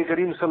Nabi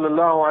Kareem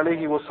sallallahu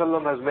alayhi wa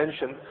sallam has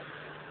mentioned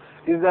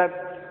is that,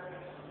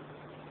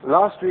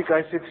 last week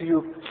I said to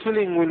you,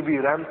 killing will be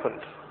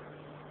rampant.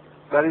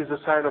 That is the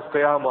sign of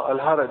Qiyamah,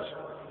 al-Haraj.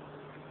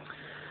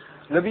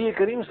 Nabi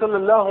Kareem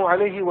sallallahu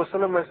alayhi wa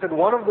sallam has said,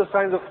 one of the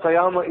signs of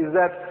Qiyamah is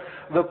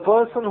that the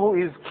person who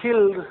is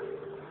killed,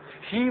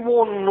 he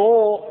won't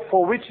know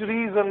for which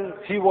reason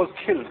he was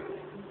killed.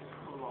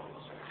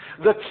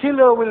 The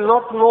killer will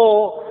not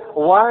know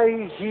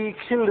why he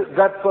killed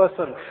that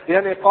person.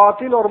 Yani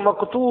qatil or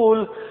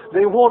maqtool,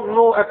 they won't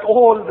know at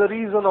all the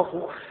reason of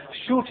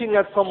shooting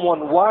at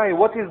someone. Why?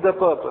 What is the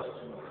purpose?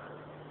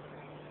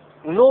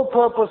 No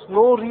purpose,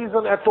 no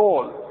reason at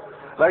all.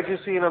 Like you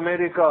see in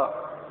America,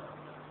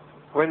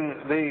 when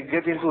they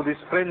get into this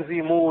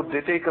frenzy mood,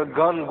 they take a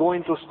gun, go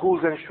into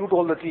schools and shoot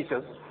all the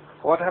teachers.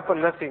 What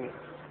happened? Nothing.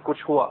 Kuch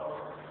hua.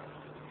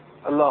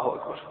 Allahu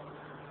Akbar.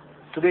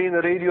 Today in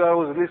the radio I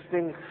was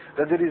listening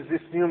that there is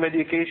this new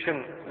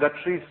medication that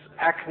treats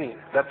acne.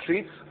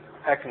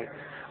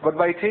 But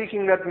by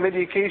taking that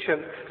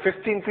medication,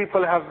 15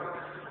 people have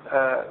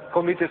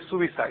committed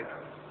suicide.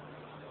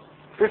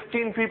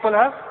 15 people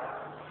have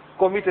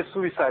committed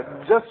suicide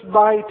just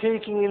by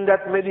taking in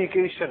that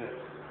medication,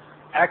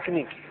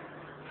 acne.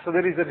 So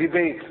there is a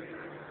debate.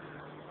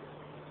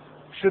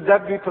 Should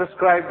that be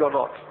prescribed or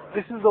not?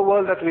 This is the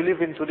world that we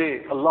live in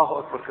today.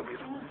 Allahu Akbar Kabir.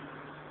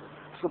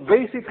 So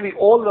basically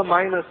all the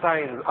minor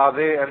signs are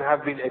there and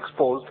have been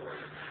exposed.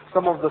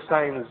 Some of the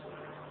signs,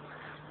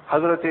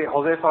 Hazrat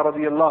Huzaifa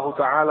radiallahu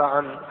ta'ala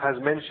an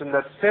has mentioned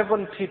that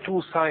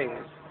 72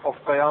 signs of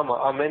Qiyamah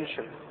are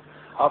mentioned.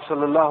 After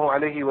sallallahu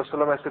alayhi wa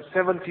sallam has said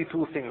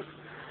 72 things.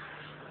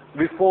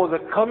 Before the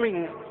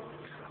coming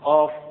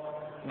of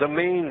the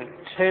main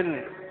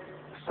 10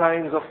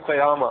 signs of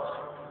Qiyamah,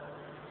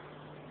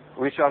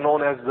 which are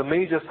known as the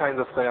major signs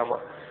of Qiyamah.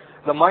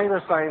 The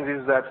minor signs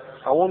is that,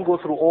 I won't go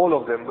through all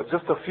of them, but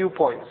just a few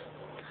points.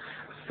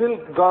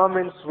 Silk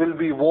garments will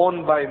be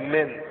worn by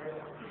men.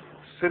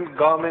 Silk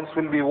garments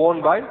will be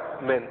worn by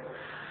men.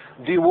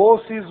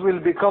 Divorces will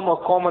become a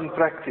common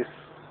practice.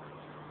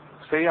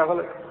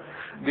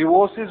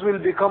 Divorces will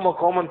become a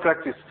common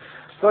practice.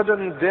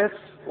 Sudden deaths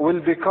will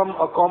become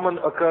a common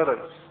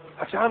occurrence.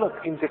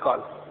 Achanak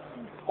intiqal.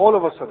 All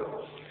of a sudden.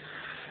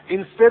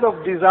 Instead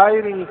of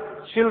desiring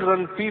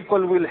children,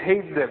 people will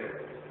hate them.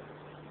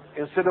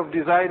 Instead of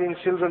desiring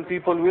children,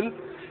 people will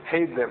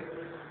hate them.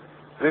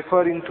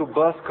 Referring to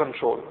birth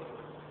control.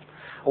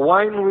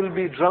 Wine will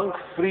be drunk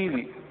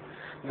freely.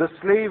 The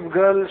slave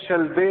girl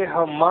shall obey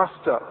her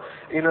master.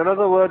 In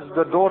other words,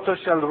 the daughter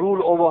shall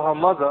rule over her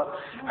mother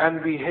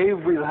and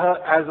behave with her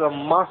as a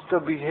master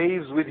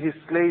behaves with his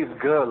slave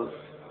girls.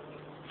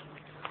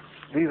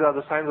 These are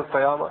the signs of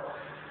Qiyamah.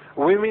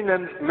 Women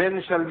and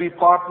men shall be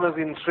partners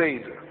in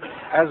trade,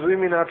 as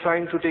women are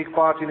trying to take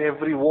part in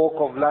every walk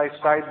of life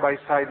side by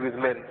side with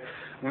men.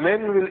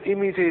 Men will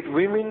imitate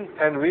women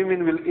and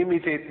women will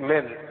imitate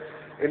men.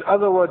 In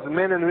other words,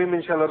 men and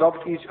women shall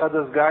adopt each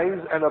other's guise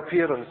and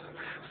appearance.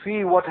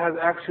 See what has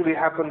actually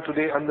happened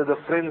today under the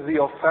frenzy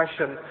of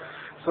fashion.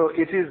 So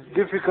it is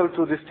difficult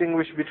to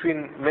distinguish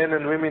between men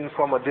and women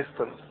from a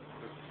distance.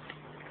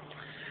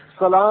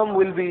 Salam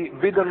will be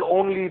bidden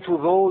only to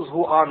those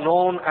who are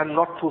known and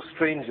not to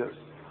strangers.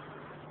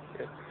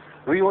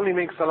 We only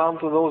make salam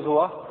to those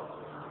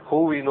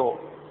who we know.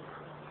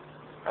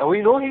 And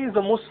we know he is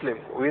a Muslim.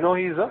 We know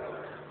he is a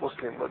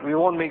Muslim, but we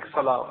won't make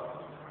salam.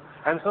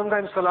 And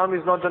sometimes salam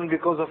is not done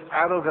because of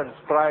arrogance,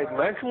 pride.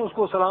 Main kyun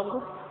usko salam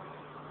karu?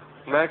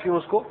 Main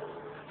kyun usko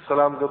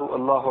salam karu?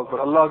 Allahu Akbar.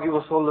 Allah give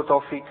us all the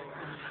tawfiq.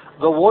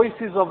 The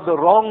voices of the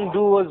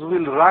wrongdoers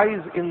will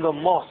rise in the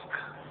mosque.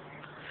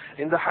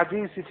 In the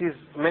hadith it is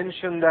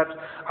mentioned that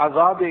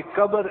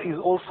Azab-e-Qabr is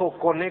also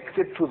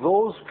connected to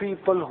those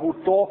people who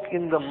talk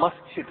in the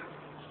masjid.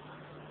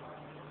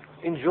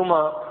 In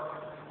Jummah,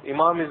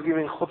 Imam is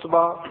giving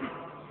khutbah,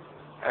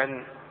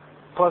 and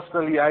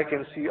personally I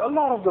can see a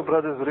lot of the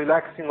brothers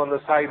relaxing on the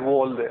side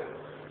wall there,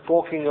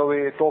 talking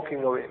away,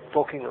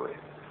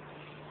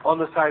 on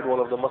the side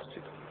wall of the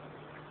masjid.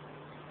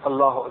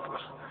 Allahu Akbar.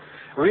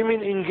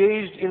 Women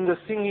engaged in the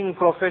singing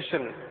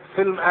profession,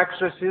 film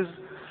actresses,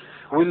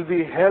 will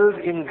be held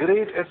in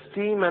great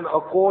esteem and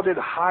accorded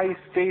high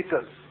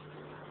status.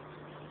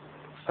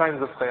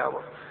 Signs of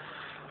Qiyamah.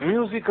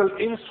 Musical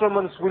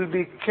instruments will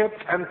be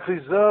kept and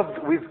preserved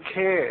with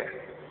care.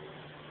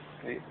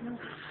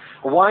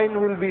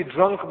 Wine will be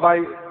drunk by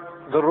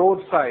the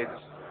roadsides.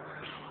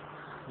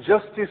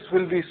 Justice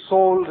will be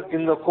sold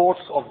in the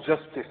courts of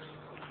justice.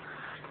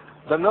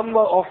 The number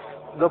of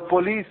the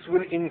police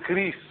will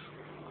increase.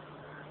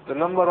 The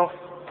number of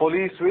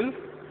police will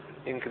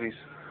increase.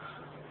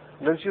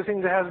 Don't you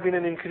think there has been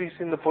an increase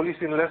in the police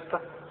in Leicester?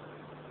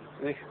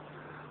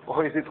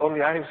 Or is it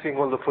only I am seeing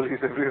all the police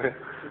everywhere?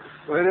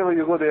 Wherever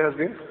you go, there has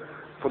been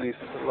police.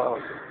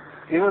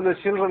 Even the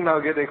children now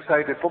get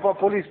excited. Papa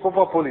police,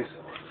 Papa police.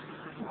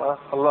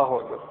 Allahu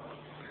Akbar.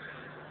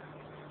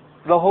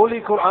 The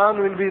Holy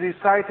Quran will be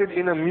recited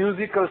in a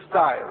musical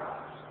style.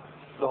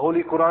 The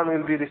Holy Quran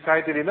will be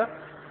recited in a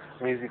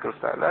musical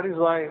style. That is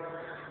why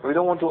we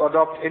don't want to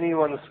adopt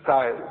anyone's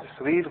style.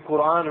 Just read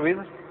Quran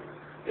with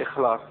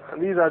ikhlas.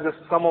 And these are just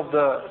some of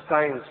the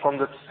signs from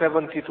the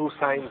 72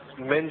 signs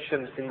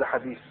mentioned in the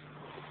hadith.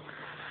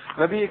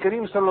 Nabi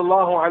Kareem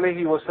sallallahu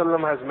alayhi wa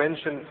sallam has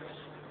mentioned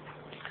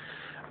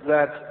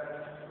that,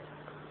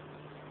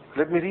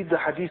 let me read the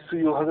hadith to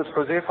you. Hazrat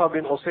Huzaifa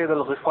bin Usayd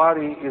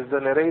al-Ghifari is the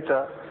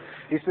narrator.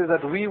 He says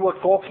that we were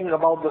talking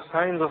about the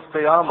signs of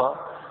Qiyamah,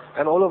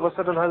 and all of a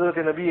sudden Hazrat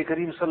Nabi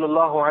Kareem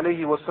sallallahu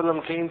alayhi wa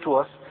sallam came to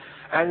us,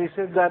 and he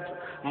said that,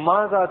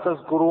 ماذا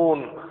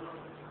تذكرون?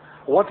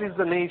 What is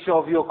the nature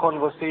of your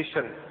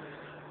conversation?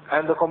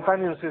 And the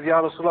companion says,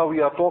 Ya Rasulullah,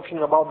 we are talking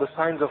about the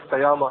signs of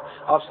Qiyamah.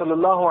 Prophet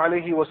sallallahu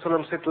alayhi wa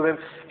sallam said to them,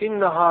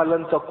 إِنَّهَا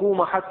لَن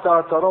تَقُومَ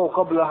حَتَّى تَرَوْا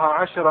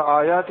قَبْلَهَا عَشْرَ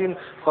آيَاتٍ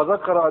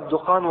فَذَكَرَ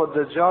الدُّخَانَ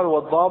وَالدَّجَّالَ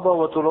وَالضَّابَ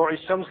وَطُلُوعِ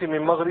الشَّمْسِ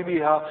مِنْ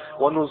مَغْرِبِهَا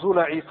وَنُزُولَ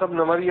عِيسَى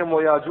ابْنَ مَرْيَمَ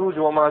وَيَاجُوجَ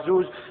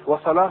وَمَاجُوجَ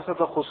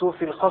وَثَلَاثَةَ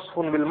خُسُوفٍ خَسْفٌ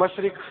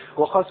بِالْمَشْرِقِ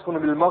وَخَسْفٌ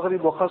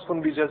بِالْمَغْرِبِ وَخَسْفٌ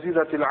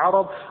بِجَزِيرَةِ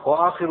الْعَرَبِ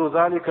وَآخِرُ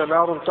ذَلِكَ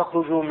نَارٌ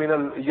تَخْرُجُ مِنَ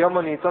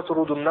الْيَمَنِ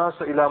تَطْرُدُ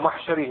النَّاسَ إِلَى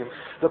مَحْشَرِهِمْ.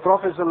 The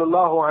Prophet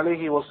sallallahu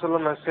alayhi wa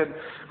sallam has said,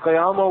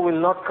 Qiyamah will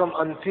not come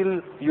until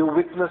you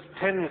witness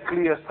 10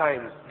 clear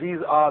signs. These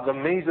are the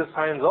major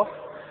signs of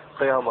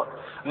Qiyamah.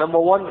 Number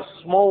one,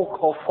 smoke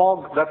or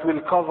fog that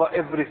will cover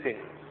everything.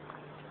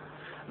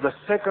 The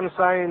second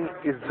sign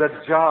is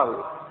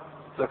Dajjal,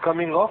 the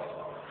coming of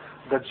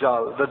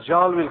Dajjal.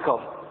 Dajjal will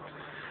come.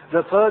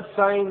 The third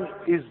sign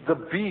is the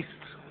beast.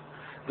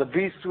 The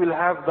beast will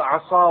have the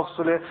asa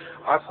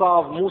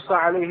of Musa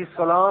alayhi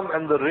salam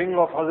and the ring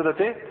of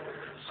Hazrat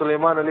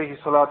Sulaiman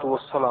alayhi salatu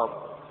was salam.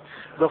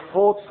 The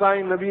fourth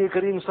sign, Nabi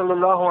Kareem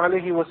sallallahu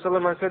alayhi wa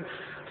sallam has said,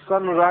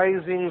 sun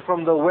rising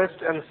from the west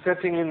and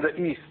setting in the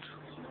east.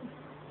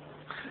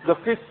 The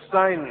fifth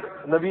sign,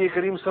 Nabi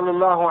Kareem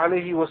sallallahu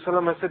alayhi wa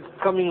sallam has said,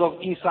 coming of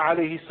Isa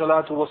alayhi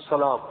salatu was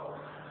salam.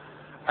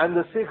 And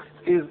the sixth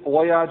is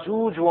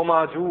Wayajuj wa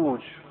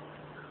Majuj,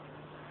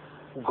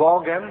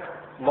 Gog and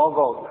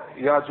Magog,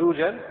 Yajuj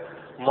and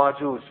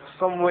Majuj,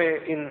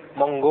 somewhere in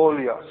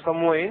Mongolia,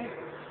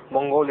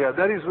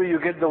 That is where you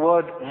get the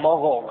word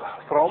Magog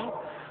from,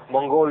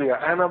 Mongolia.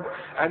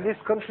 And this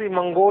country,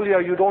 Mongolia,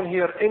 you don't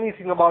hear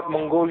anything about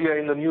Mongolia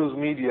in the news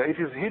media. It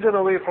is hidden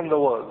away from the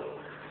world.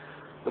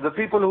 But the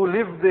people who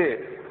live there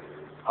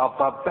are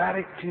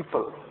barbaric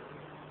people.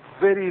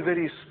 Very,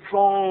 very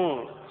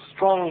strong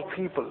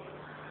people.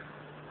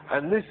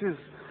 And this is,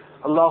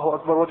 Allahu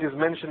Akbar, what is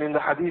mentioned in the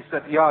hadith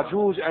that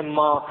Yajuj and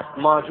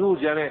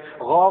Majuj,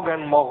 Gog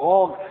and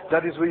Magog,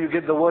 that is where you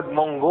get the word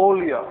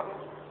Mongolia.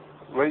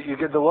 Where you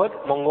get the word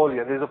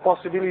Mongolia. There is a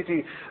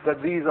possibility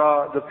that these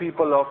are the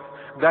people of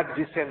that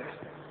descent.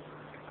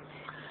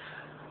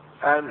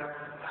 And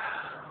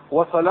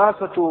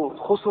وَثَلَاثَةُ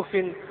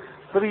خُسُفٍ,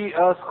 3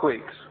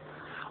 earthquakes.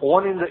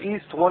 One in the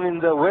east, one in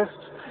the west,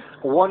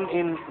 one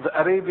in the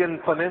Arabian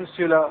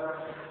Peninsula.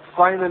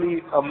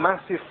 Finally, a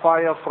massive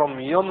fire from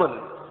Yemen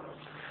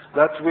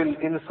that will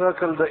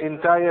encircle the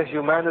entire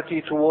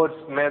humanity towards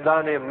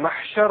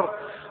Maidan-e-Mahshar,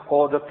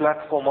 or the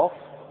platform of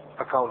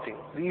accounting.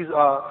 These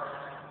are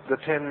the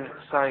 10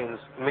 signs,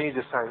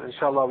 major signs.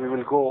 Inshallah, we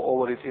will go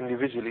over it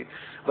individually.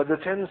 But the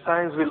 10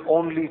 signs will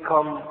only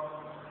come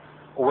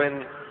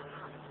when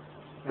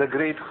the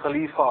great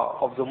Khalifa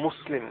of the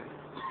Muslim,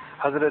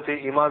 Hazrat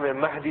Imam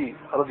Mahdi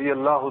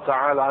radiyallahu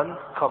ta'ala an,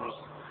 comes.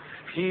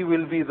 He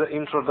will be the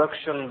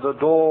introduction, the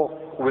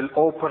door will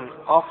open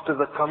after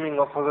the coming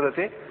of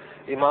Hazrat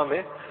Imam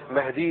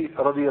Mahdi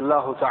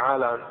radiyallahu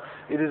ta'ala an.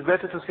 It is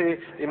better to say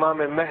Imam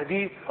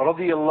Mahdi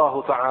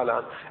radiyallahu ta'ala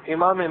an.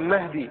 Imam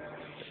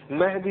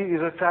Mahdi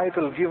is a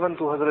title given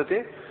to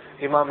Hazrat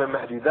Imam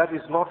Mahdi. That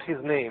is not his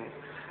name.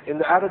 In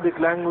the Arabic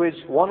language,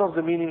 one of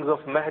the meanings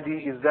of Mahdi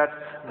is that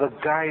the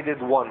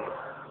guided one.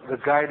 The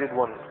guided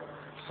one.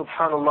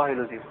 Subhanallah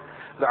al-Azim.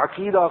 The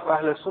Aqidah of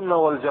Ahl Sunnah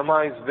wal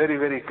Jama'ah is very,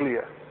 very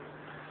clear.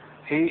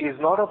 He is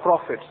not a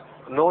prophet.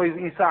 Nor is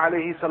Isa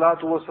alayhi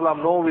salatu wasalam,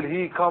 nor will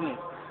he come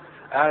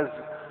as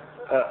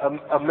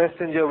a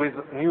messenger with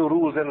new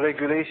rules and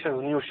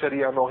regulations, new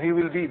sharia. No, he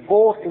will be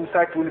both, in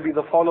fact, will be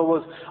the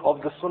followers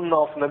of the sunnah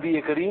of Nabi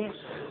Kareem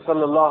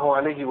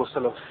sallallahu alayhi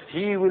wasallam.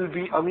 He will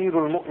be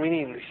Amirul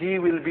Mu'mineen. He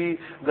will be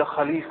the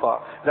Khalifa.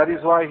 That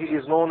is why he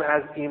is known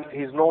as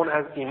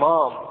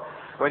Imam.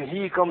 When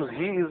he comes,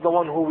 he is the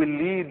one who will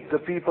lead the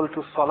people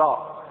to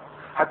Salah.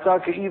 Hatta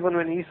ke even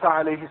when Isa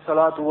alayhi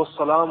salatu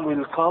wasalam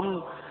will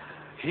come,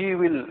 he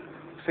will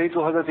say to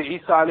Hazrat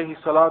Isa alayhi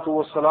salatu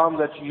wasalam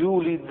that you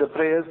lead the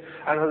prayers,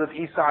 and Hazrat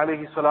Isa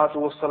alayhi salatu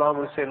wasalam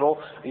will say, no,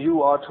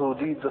 you are to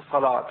lead the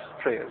salat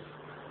prayers.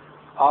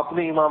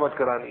 Aapne imamat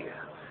karani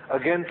hai.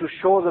 Again, to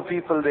show the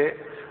people there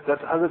that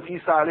Hazrat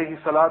Isa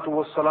alayhi salatu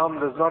wasalam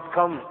does not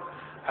come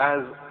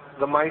as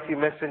the mighty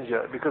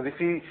messenger, because if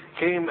he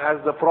came as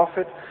the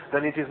prophet,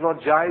 then it is not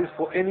jaiz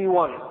for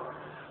anyone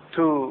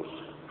to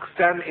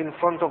stand in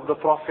front of the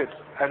prophet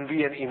and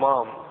be an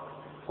imam,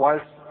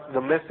 whilst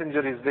the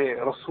messenger is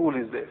there, Rasul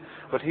is there.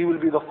 But he will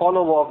be the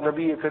follower of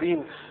Nabi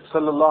Kareem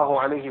sallallahu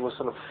alayhi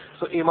wasallam.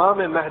 So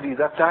Imam Mahdi,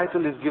 that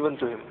title is given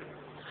to him.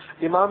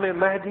 Imam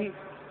Mahdi,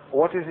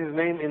 what is his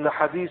name? In the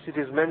hadith it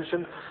is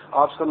mentioned,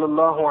 Prophet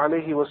sallallahu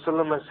alayhi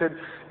wasallam has said,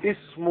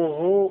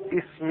 Ismuhu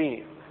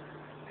ismi.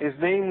 His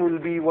name will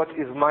be what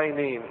is my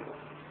name.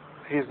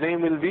 His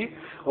name will be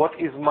what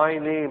is my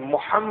name.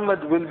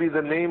 Muhammad will be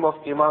the name of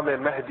Imam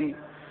Mahdi.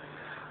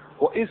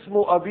 وَإِسْمُ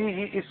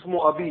أَبِيهِ إِسْمُ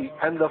أَبِي.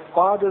 And the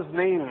father's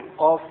name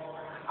of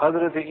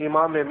Hazrat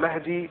Imam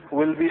Mahdi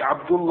will be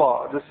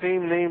Abdullah, the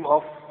same name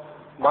of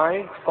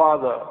my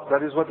father.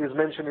 That is what is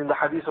mentioned in the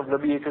hadith of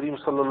Nabi Kareem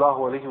sallallahu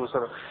alayhi wa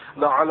sallam.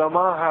 The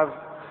ulama have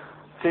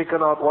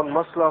taken out one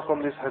masla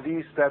from this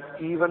hadith, that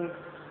even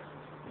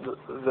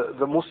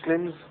the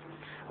Muslims,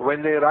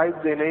 when they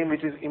write their name,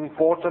 it is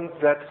important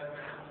that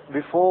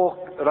before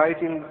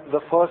writing the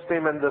first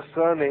name and the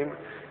surname,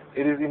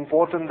 it is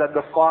important that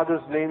the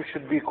father's name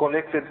should be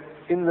connected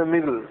in the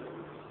middle,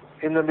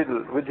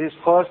 with his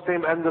first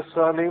name and the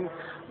surname,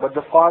 but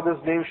the father's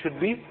name should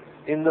be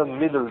in the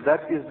middle.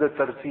 That is the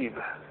tartib.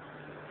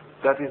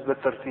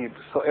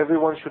 So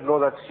everyone should know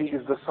that he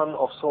is the son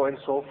of so and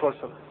so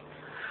person.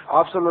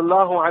 Prophet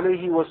sallallahu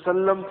alayhi wa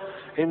sallam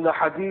in the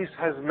hadith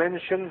has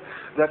mentioned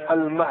that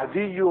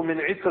al-Mahdiyu min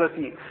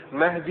itrati,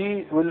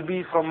 Mahdi will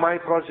be from my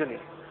progeny.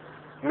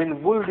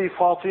 Min buldi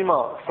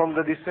Fatima, from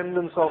the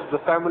descendants of the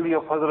family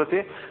of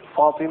Hazrat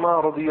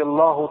Fatima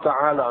radiyallahu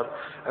ta'ala.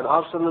 And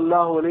Prophet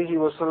sallallahu alayhi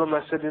wa sallam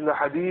has said in the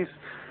hadith,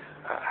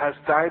 has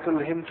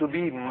titled him to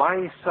be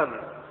my son.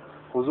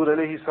 Huzur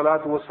alayhi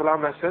salatu wa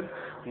salam has said,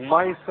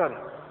 my son,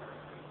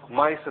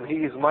 he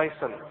is my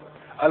son.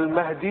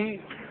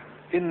 Al-Mahdi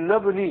in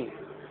Nabni,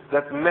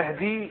 that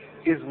Mahdi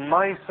is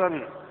my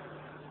son.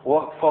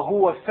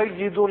 فَهُوَ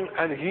سَيِّدٌ,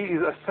 and he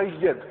is a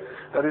Sayyid.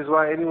 That is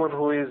why anyone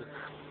who is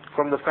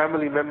from the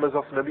family members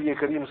of Nabi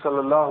Kareem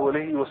sallallahu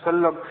alayhi wa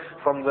sallam,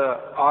 from the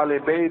Ahle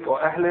Bayt or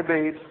Ahle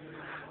Bayt,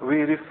 we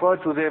refer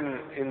to them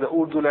in the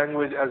Urdu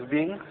language as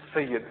being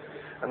Sayyid.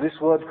 And this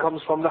word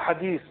comes from the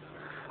hadith.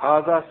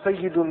 هَذَا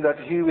سَيِّدٌ, that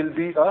he will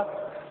be a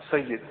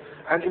Sayyid.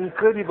 An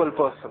incredible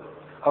person,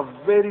 a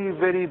very,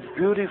 very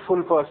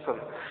beautiful person.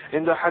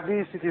 In the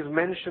hadith it is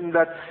mentioned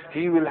that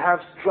he will have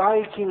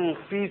striking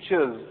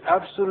features,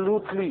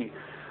 absolute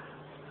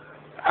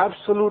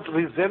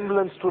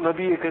resemblance to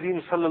Nabi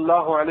Kareem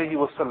sallallahu alayhi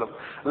wa sallam.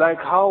 Like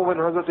how when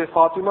Hazrat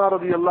Fatima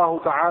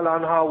radiyallahu ta'ala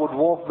anha would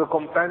walk, the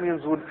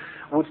companions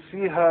would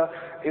see her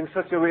in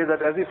such a way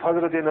that as if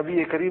Hazrat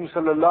Nabi Kareem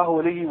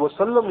sallallahu alayhi wa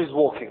sallam is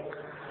walking.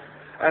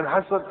 And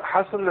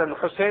Hassan and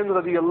Hussein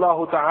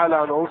radiyallahu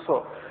ta'ala, and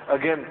also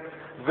again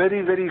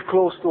very, very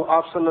close to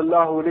Prophet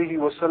sallallahu alayhi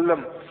wa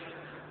sallam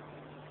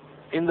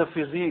in the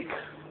physique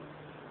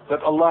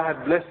that Allah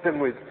had blessed them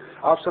with.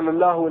 Prophet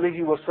sallallahu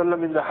alayhi wa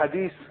sallam in the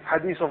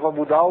hadith of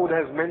Abu Dawud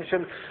has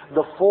mentioned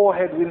the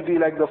forehead will be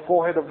like the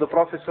forehead of the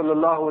Prophet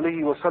sallallahu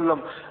alayhi wa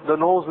sallam. The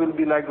nose will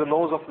be like the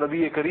nose of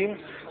Nabi Kareem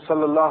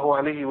sallallahu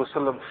alayhi wa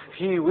sallam.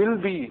 He will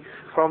be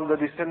from the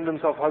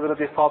descendants of Hazrat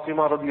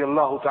Fatima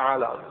radiyallahu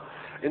ta'ala.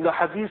 In the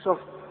hadith of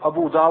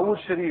Abu Dawud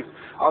Sharif,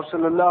 Prophet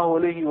sallallahu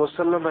alayhi wa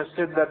sallam has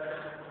said that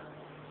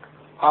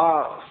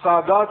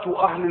Sadatu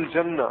Ahlil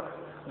Jannah,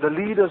 the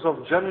leaders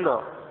of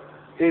Jannah,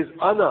 is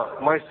Ana,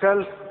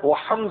 myself, wa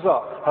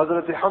Hamza,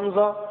 Hazrat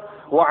Hamza,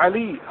 wa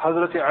Ali,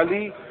 Hazrat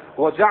Ali,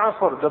 wa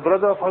Ja'far, the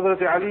brother of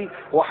Hazrat Ali,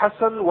 wa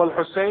Hassan, wa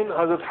Hussein,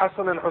 Hazrat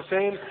Hassan and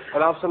Hussein.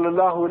 And Prophet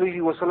sallallahu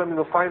alayhi wa sallam in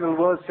the final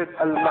words said,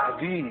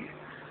 Al-Mahdi.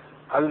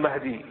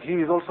 He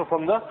is also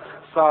from the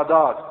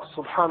Sadat.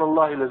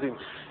 Subhanallah al-Azim.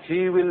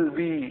 He will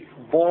be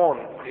born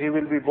in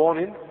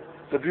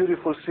the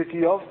beautiful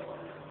city of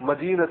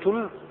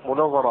Madinatul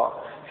Munawwara.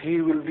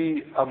 He will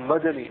be a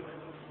Madani.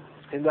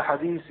 In the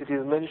hadith it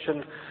is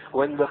mentioned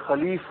when the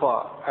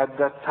Khalifa at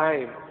that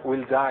time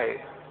will die,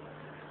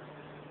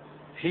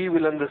 he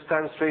will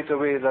understand straight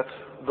away that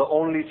the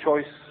only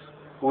choice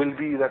will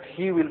be that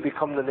he will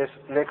become the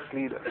next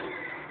leader.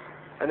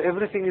 And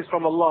everything is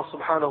from Allah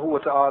subhanahu wa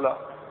ta'ala.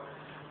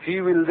 He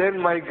will then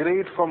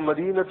migrate from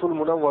Madinatul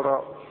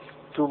Munawwara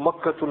to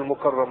Makkatul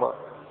Mukarramah.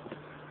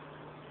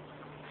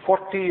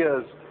 40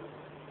 years,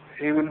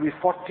 he will be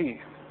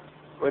 40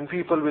 when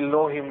people will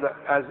know him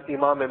as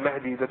Imam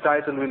Mahdi. The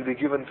title will be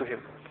given to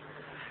him.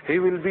 He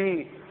will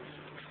be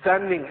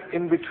standing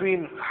in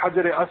between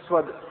Hajar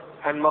Aswad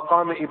and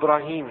Maqam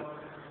Ibrahim,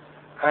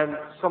 and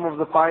some of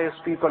the pious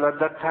people at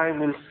that time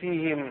will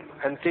see him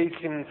and take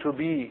him to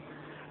be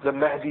the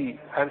Mahdi,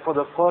 and for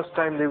the first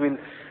time they will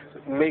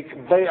make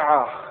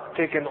bay'ah,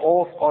 take an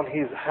oath on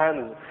his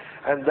hand,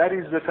 and that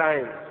is the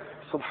time,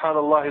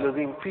 subhanallah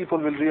al-azim, people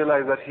will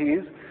realize that he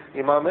is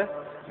Imam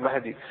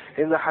Mahdi.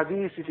 In the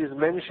hadith it is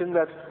mentioned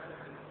that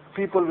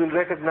people will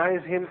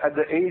recognize him at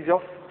the age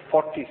of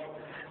 40.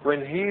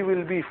 When he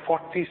will be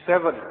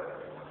 47,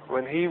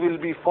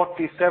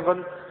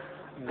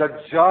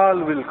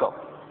 Dajjal will come.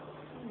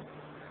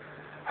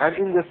 And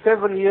in the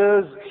 7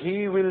 years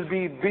he will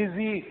be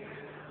busy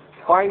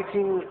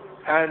fighting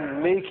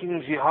and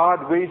making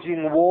jihad,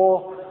 waging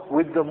war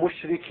with the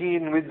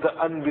mushrikeen, with the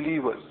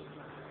unbelievers.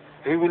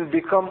 He will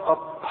become a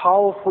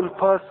powerful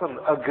person,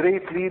 a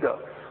great leader.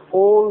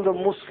 All the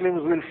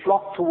Muslims will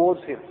flock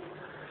towards him.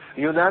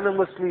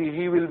 Unanimously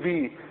he will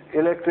be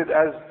elected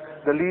as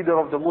the leader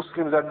of the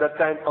Muslims at that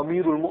time,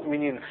 Amirul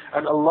Mu'mineen,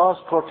 and Allah's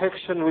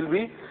protection will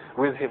be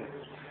with him.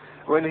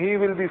 When he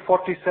will be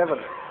 47,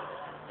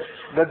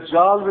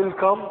 Dajjal will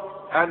come,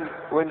 and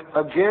when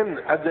again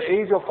at the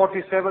age of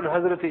 47,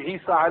 Hazrat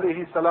Isa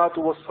alayhi salatu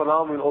was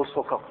salam will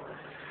also come.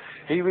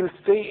 He will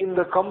stay in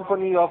the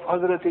company of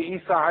Hazrat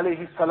Isa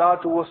alayhi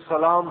salatu was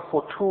salam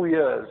for 2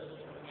 years.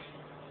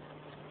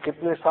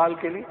 Kitne saal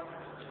ke liye?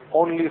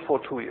 Only for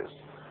 2 years.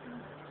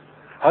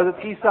 Hazrat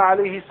Isa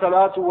alayhi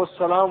salatu was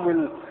salam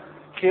will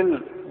kill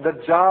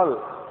Dajjal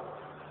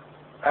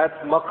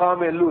at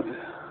Maqam Lud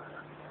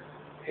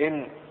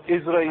in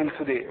Israel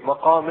today,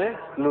 Maqam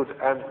Lud,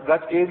 and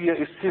that area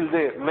is still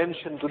there,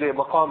 mentioned today,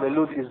 Maqam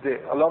Lud is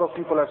there. A lot of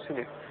people have seen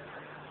it.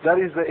 That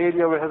is the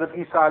area where Hazrat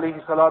Isa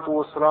alayhi salatu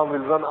wasalam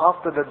will run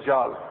after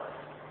Dajjal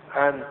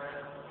and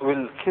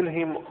will kill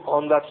him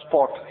on that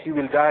spot. He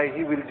will die,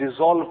 he will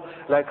dissolve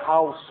like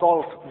how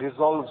salt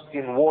dissolves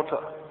in water.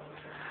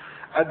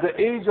 At the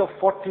age of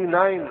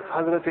 49,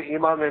 Hazrat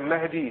Imam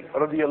Mahdi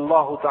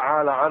radiyallahu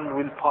ta'ala an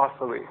will pass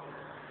away.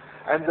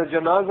 And the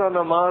janaza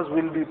namaz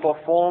will be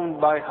performed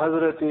by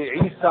Hazrat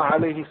Isa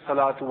alayhi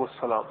salatu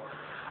wassalam.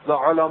 The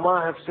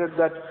ulama have said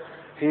that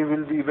he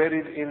will be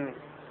buried in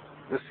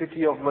the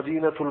city of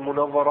Madinatul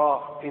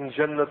Munawwara in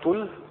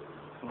Jannatul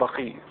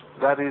Baqi.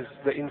 That is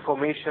the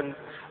information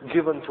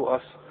given to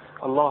us.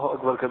 Allahu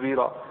Akbar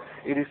Kabira.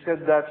 It is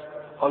said that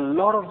a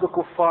lot of the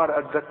kuffar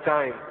at that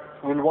time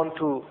will want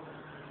to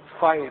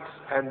fight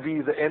and be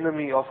the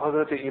enemy of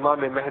Hazrat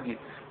Imam Mahdi.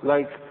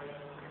 Like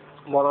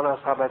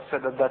Maulana Sahab had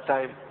said at that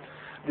time,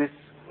 this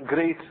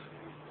great,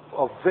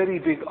 a very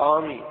big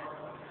army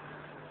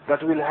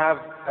that will have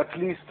at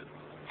least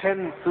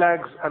 10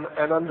 flags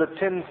and under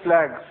 10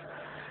 flags,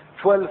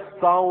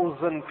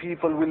 12,000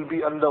 people will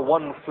be under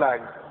one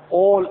flag,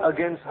 all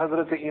against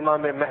Hazrat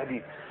Imam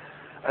Mahdi.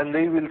 And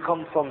they will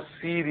come from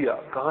Syria.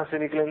 Kahan se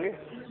niklenge?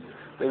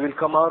 They will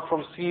come out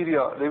from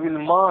Syria. They will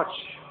march.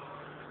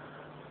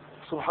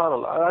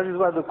 Subhanallah. That is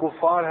why the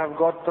kuffar have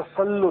got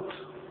tasallut,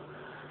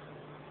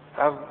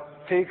 have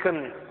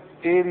taken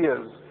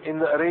areas in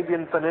the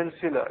Arabian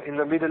Peninsula, in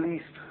the Middle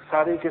East.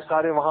 Sare ke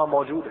sare wahan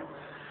maujood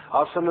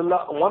hai.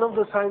 One of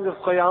the signs of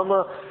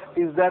Qiyamah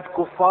is that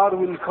kuffar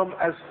will come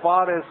as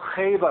far as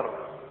Khaybar.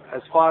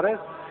 As far as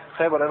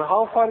Khaybar. And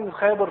how far is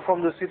Khaybar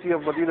from the city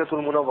of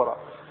Madinatul Munawwara?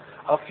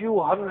 A few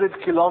 100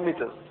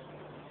 kilometers.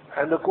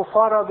 And the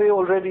kuffar are there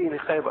already in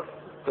Khaybar.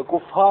 The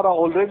kuffar are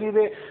already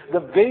there. The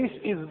base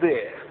is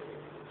there.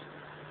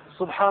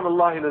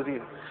 Subhanallah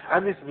al-Azim.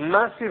 And this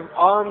massive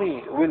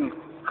army will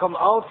come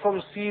out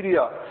from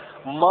Syria,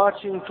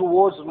 marching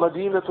towards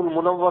Madinatul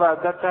Munawwara.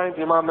 At that time,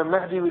 Imam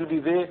Mahdi will be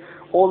there.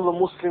 All the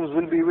Muslims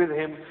will be with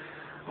him.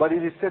 But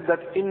it is said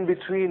that in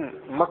between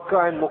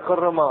Makkah and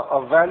Mukarramah,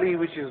 a valley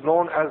which is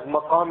known as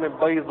Maqam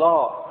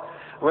Bayda,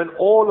 when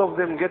all of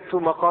them get to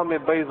Maqam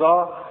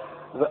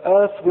Bayda, the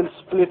earth will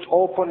split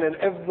open and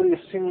every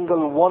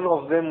single one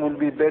of them will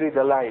be buried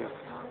alive.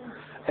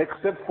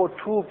 Except for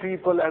two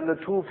people, and the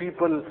two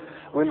people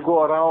will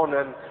go around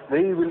and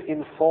they will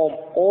inform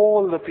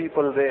all the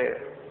people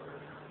there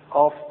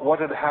of what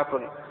had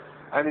happened.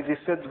 And it is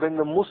said when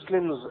the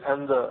Muslims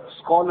and the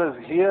scholars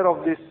hear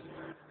of this,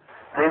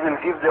 they will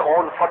give their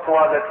own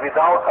fatwa that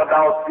without a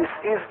doubt this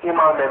is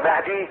Imam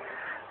Mahdi.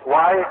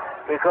 Why?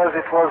 Because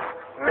it was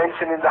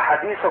mentioned in the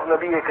hadith of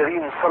Nabi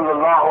Kareem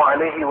sallallahu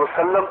alayhi wa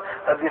sallam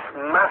that this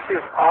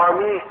massive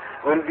army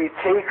will be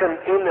taken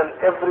in and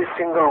every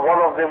single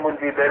one of them will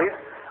be buried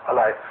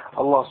alive.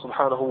 Allah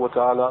subhanahu wa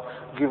ta'ala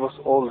give us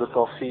all the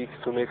tawfiq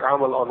to make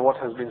amal on what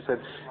has been said.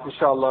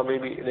 Inshallah,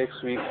 maybe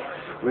next week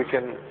we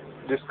can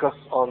discuss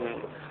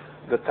on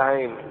the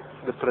time,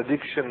 the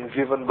prediction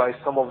given by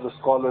some of the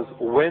scholars,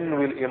 when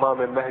will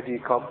Imam Mahdi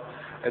come,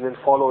 and then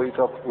follow it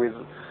up with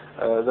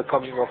the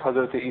coming of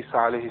Hazrat Isa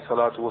alayhi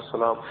salatu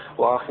wassalam.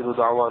 Wa akhiru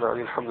da'wana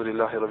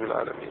alhamdulillahi rabbil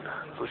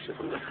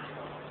alameen.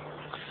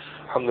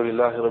 الحمد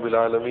لله رب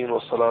العالمين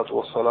والصلاة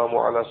والسلام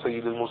على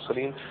سيد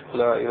المرسلين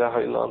لا إله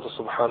إلا أنت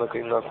سبحانك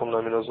إنا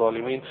كنا من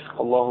الظالمين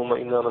اللهم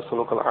إنا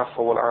نسألك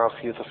العفو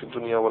والعافية في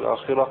الدنيا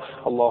والآخرة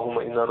اللهم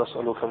إنا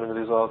نسألك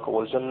من رضاك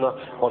والجنة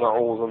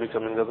ونعوذ بك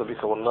من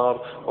غضبك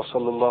والنار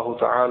وصلى الله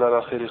تعالى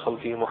على خير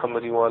خلقه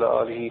محمد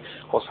وعلى آله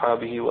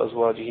وأصحابه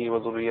وأزواجه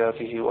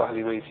وذرياته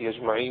وأهل بيته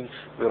أجمعين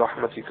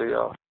برحمتك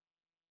يا